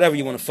night, whatever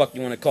you want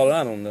to call it,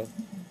 I don't know.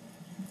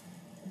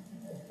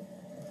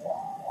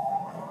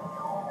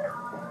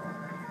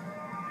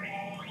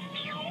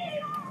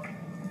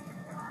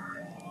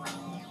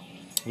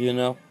 You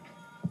know?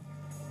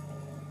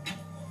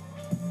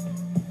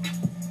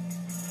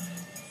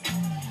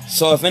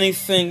 So if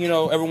anything,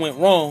 ever went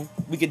wrong,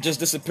 we could just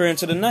disappear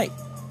into the night.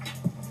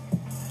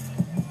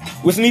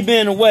 With me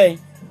being away,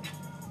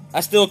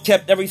 I still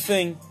kept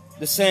everything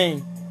the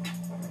same,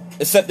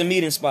 except the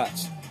meeting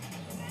spots.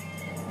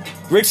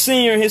 Rick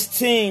Sr. and his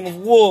team of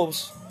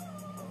wolves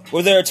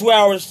were there 2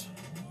 hours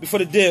before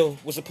the deal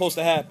was supposed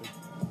to happen.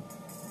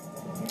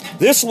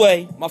 This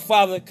way, my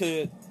father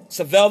could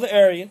surveil the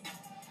area,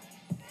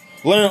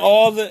 learn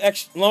all the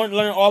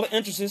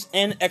entrances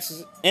and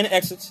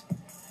exits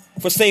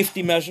for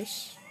safety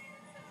measures.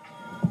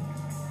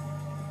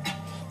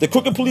 The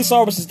crooked police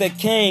officers that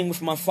came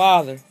with my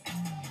father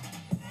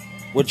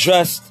were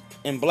dressed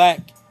in black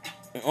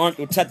and armed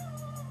with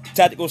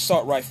tactical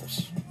assault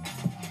rifles.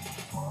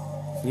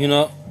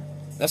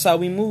 That's how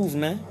we move,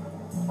 man.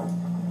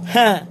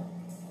 Ha!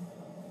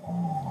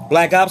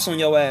 Black ops on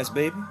your ass,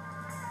 baby.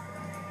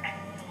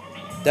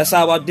 That's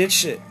how I did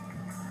shit.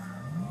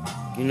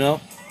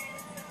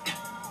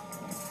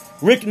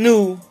 Rick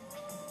knew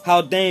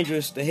how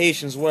dangerous the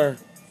Haitians were,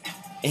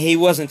 and he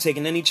wasn't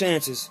taking any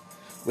chances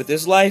with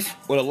his life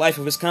or the life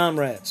of his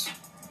comrades.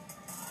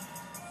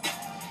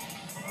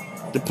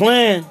 The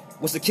plan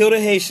was to kill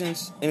the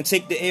Haitians and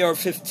take the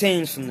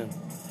AR-15s from them.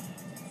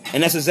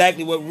 And that's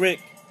exactly what Rick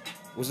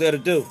was there to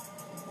do.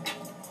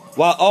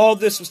 While all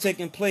this was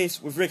taking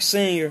place with Rick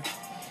Sr.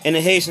 and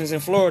the Haitians in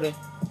Florida,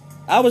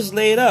 I was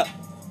laid up.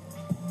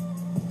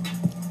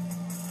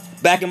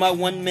 Back in my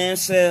one-man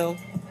cell,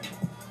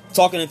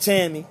 talking to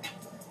Tammy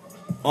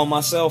on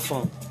my cell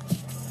phone.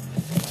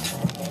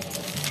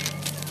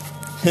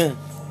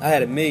 I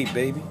had it made,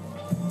 baby.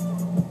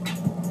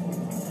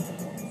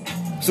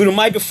 Through the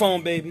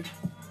microphone, baby.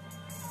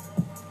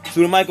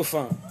 Through the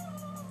microphone.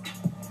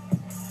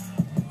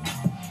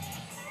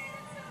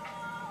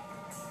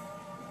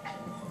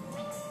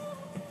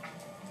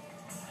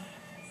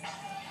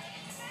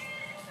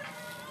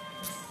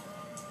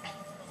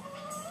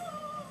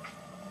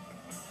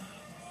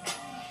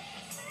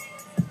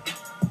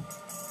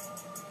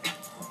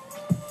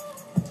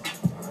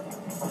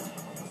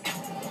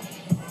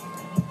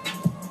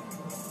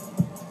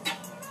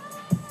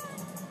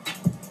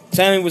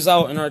 Tammy was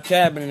out in our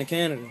cabin in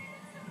Canada.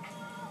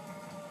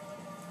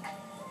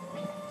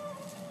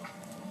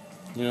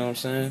 You know what I'm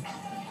saying?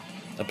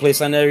 A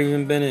place I never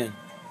even been in.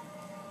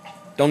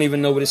 Don't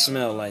even know what it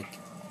smelled like.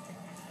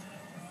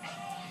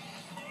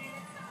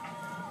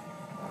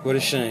 What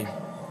a shame.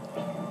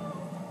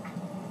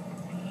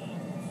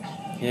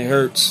 It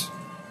hurts.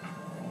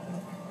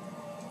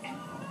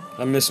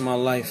 I miss my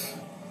life.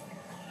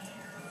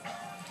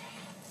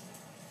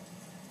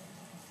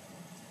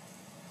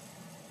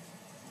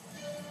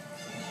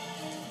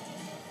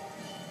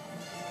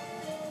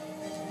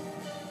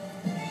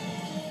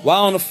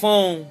 While on the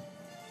phone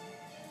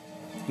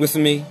with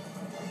me,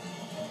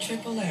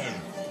 Triple M.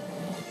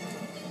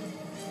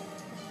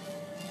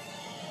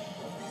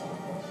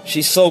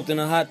 she soaked in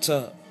a hot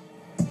tub.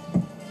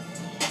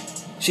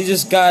 She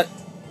just got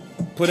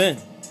put in.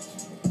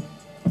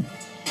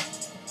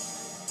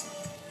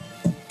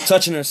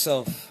 Touching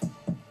herself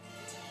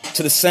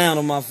to the sound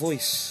of my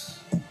voice.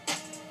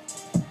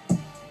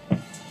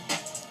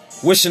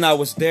 Wishing I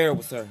was there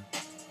with her.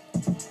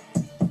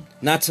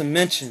 Not to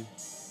mention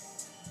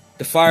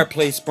the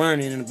fireplace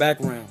burning in the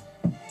background.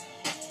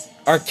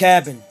 Our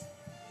cabin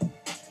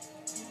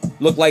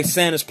looked like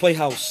Santa's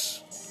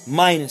playhouse,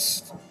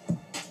 minus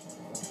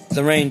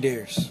the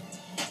reindeers.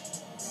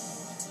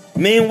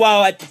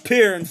 Meanwhile, at the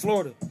pier in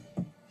Florida,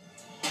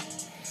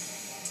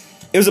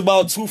 it was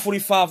about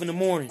 2:45 in the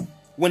morning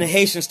when the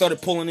Haitians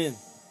started pulling in.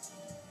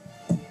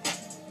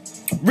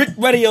 Rick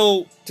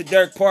radioed to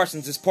Derek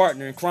Parsons, his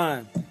partner in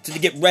crime, to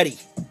get ready.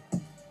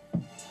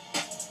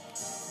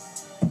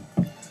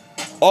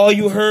 All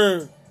you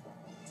heard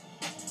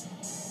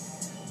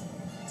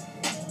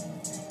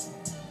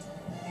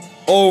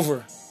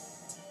over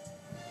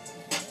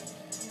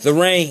the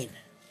rain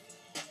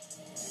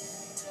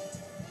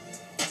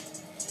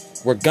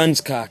were guns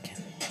cocking.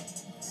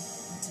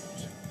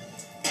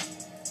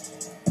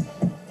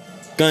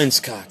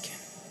 Guns cocking.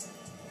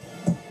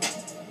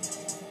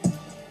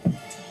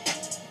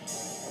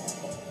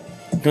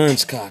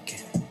 Guns cocking.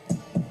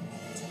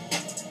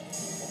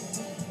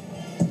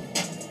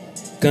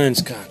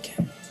 Guns cocking.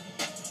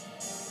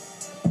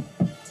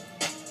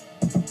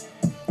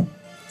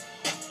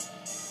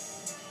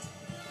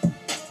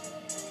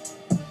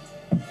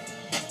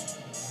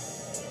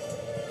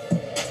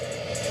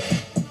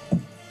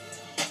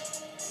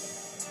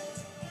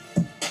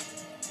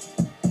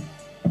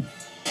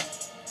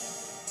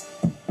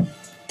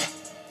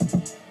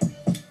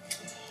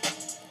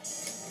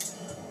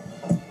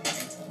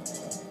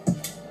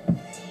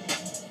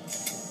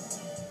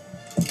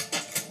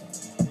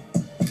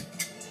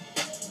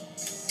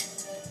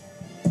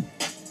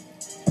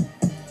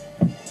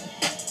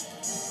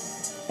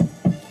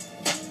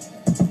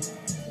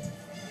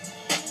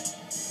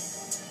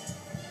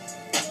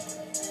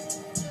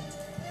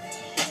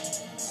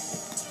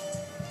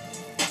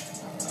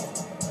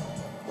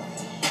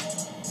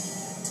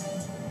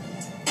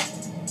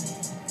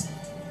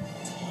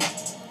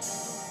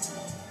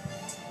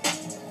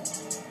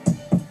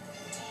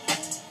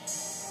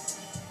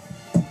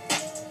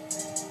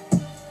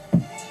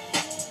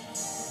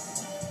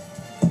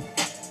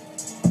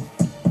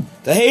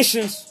 The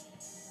Haitians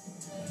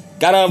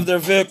got out of their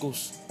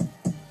vehicles,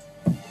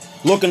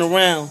 looking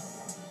around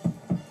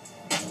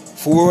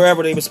for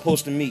wherever they were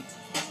supposed to meet.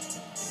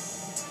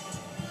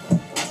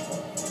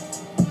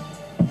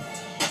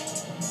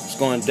 It's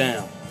going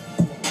down.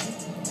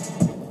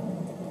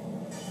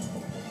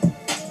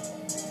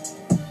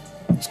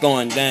 It's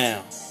going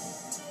down.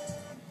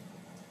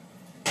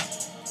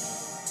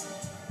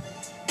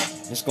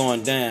 It's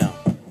going down.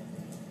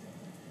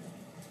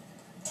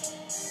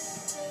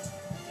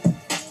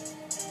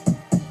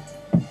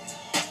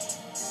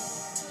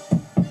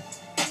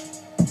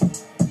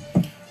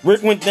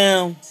 Rick went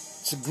down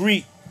to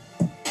greet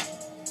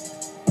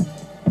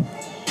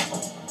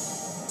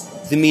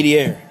the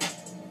meteor.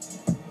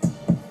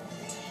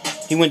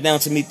 He went down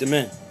to meet the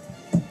men.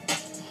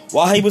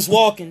 While he was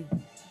walking,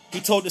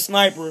 he told the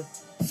sniper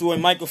through a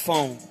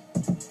microphone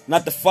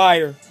not to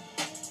fire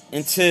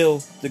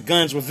until the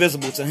guns were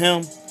visible to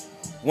him.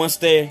 Once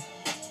they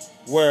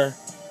were,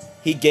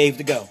 he gave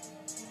the go.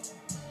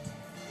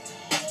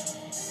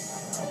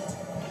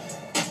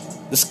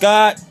 The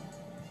squad,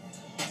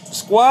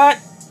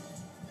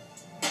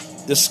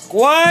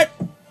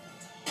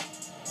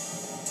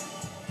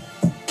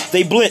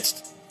 they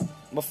blitzed.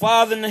 My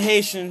father and the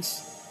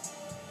Haitians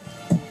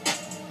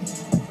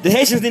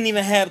didn't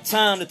even have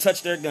time to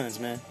touch their guns,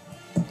 man.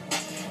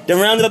 They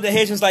rounded up the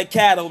Haitians like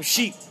cattle,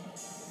 sheep,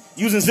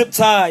 using zip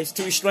ties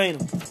to restrain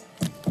them.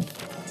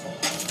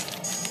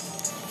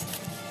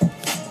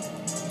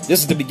 This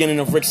is the beginning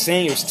of Rick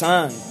Sr.'s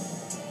time.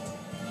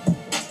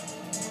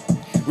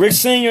 Rick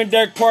Sr. and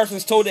Derek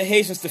Parsons told the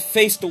Haitians to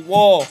face the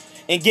wall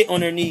and get on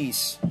their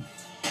knees.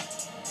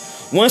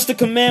 Once the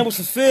command was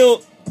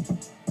fulfilled,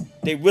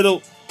 they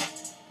riddled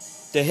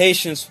the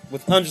Haitians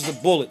with hundreds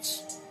of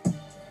bullets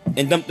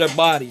and dumped their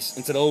bodies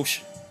into the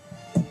ocean.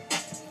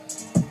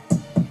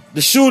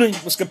 The shooting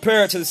was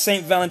compared to the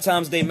St.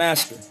 Valentine's Day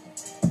Massacre,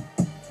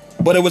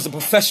 but it was a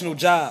professional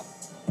job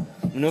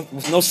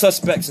with no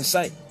suspects in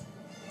sight.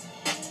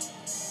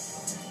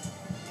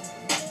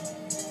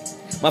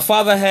 My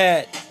father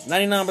had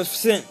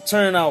 99%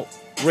 turnout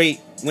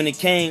rate when it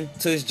came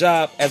to his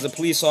job as a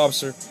police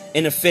officer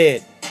in the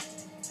Fed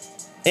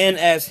and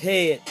as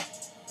head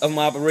of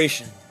my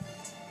operation.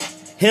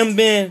 Him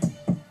being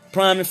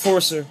prime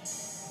enforcer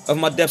of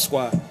my death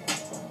squad.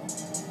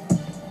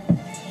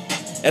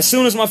 As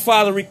soon as my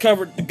father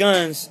recovered the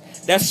guns,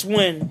 that's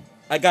when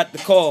I got the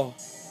call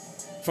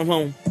from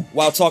home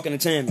while talking to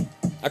Tammy.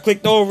 I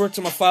clicked over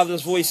to my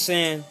father's voice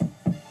saying,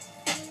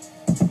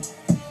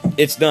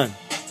 "It's done."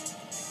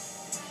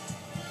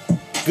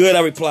 Good,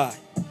 I replied.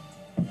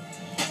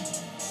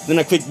 Then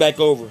I clicked back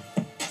over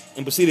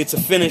and proceeded to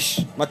finish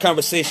my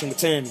conversation with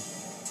Tammy.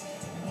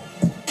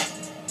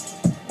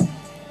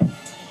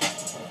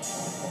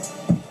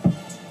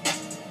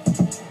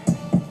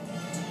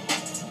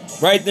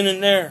 Right then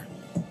and there,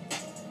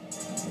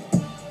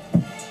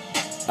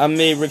 I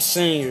made Rick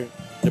Sr.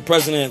 the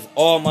president of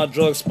all my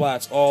drug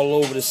spots all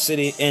over the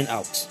city and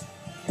out.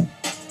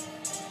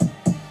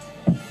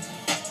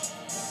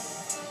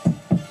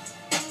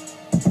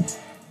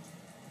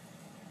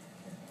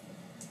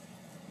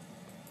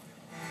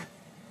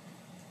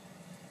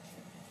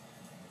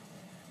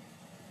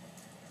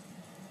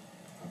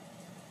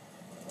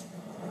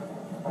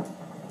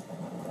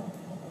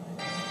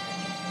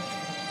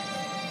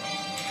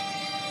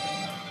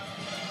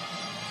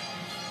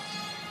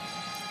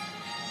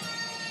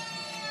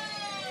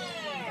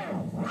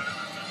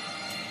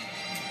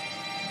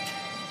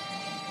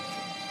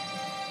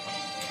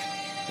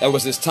 That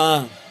was his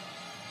time.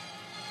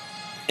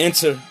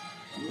 Enter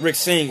Rick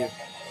Sr.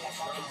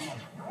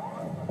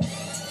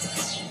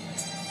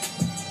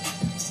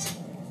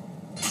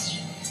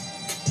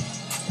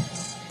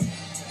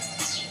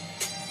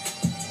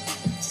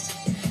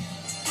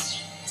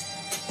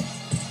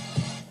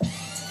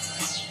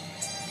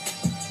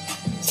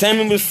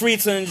 Tammy was free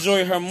to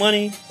enjoy her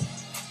money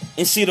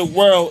and see the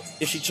world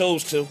if she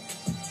chose to.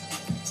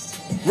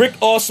 Rick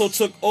also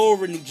took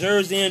over New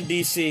Jersey and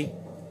D.C.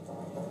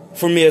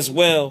 for me as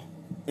well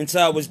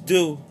until I was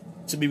due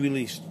to be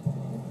released.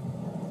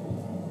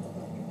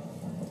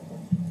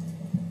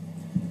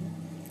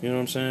 You know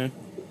what I'm saying?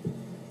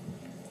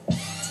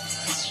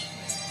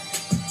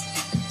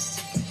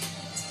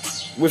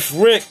 With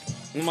Rick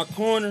in my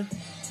corner,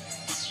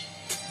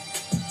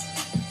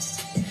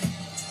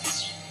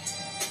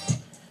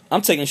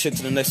 I'm taking shit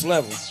to the next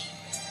level.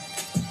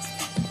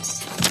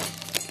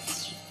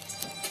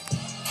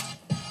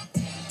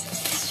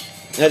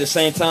 And at the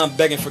same time,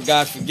 begging for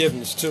God's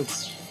forgiveness, too.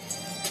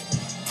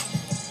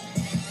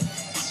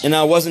 And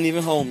I wasn't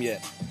even home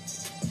yet.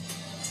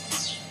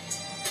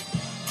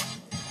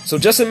 So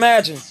just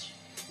imagine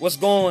what's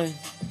going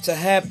to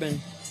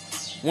happen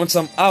once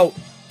I'm out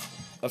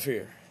of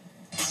here.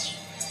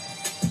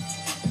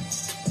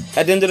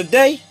 At the end of the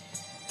day,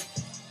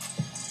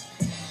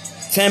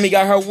 Tammy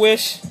got her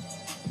wish,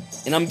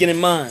 and I'm getting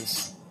mine.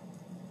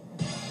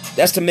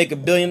 That's to make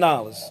 $1 billion.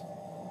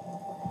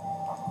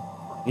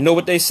 You know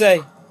what they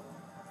say?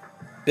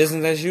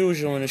 Business as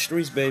usual in the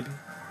streets, baby.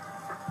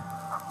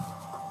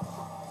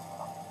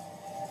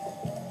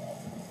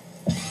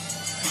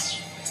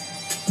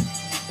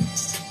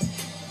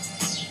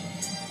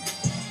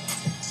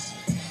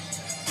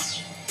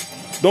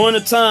 During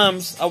the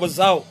times I was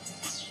out,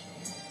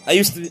 I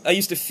used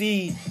to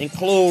feed and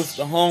clothe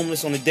the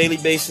homeless on a daily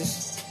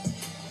basis.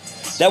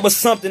 That was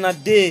something I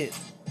did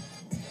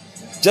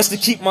just to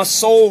keep my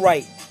soul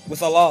right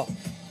with Allah.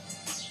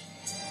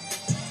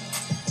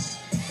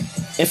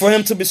 And for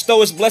Him to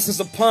bestow His blessings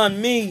upon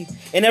me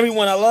and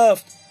everyone I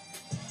loved.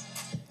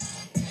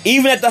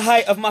 Even at the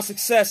height of my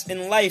success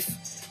in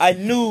life, I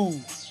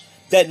knew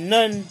that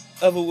none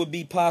of it would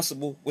be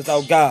possible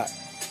without God.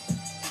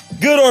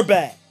 Good or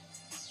bad.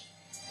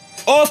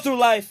 All through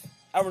life,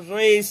 I was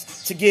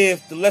raised to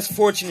give the less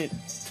fortunate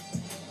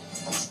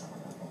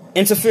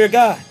and to fear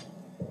God,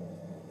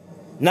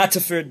 not to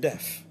fear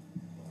death.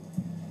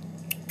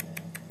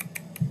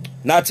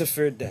 Not to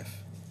fear death.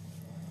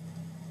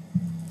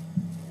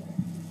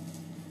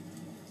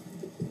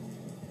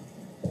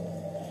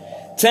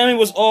 Tammy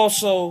was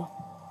also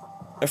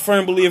a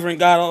firm believer in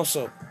God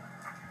also.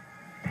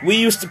 We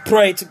used to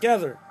pray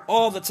together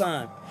all the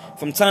time.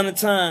 From time to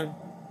time.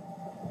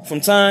 From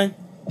time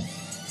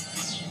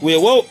we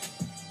awoke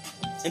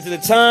into the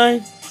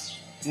time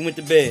we went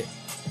to bed.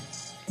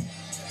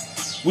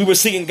 We were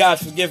seeking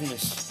God's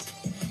forgiveness.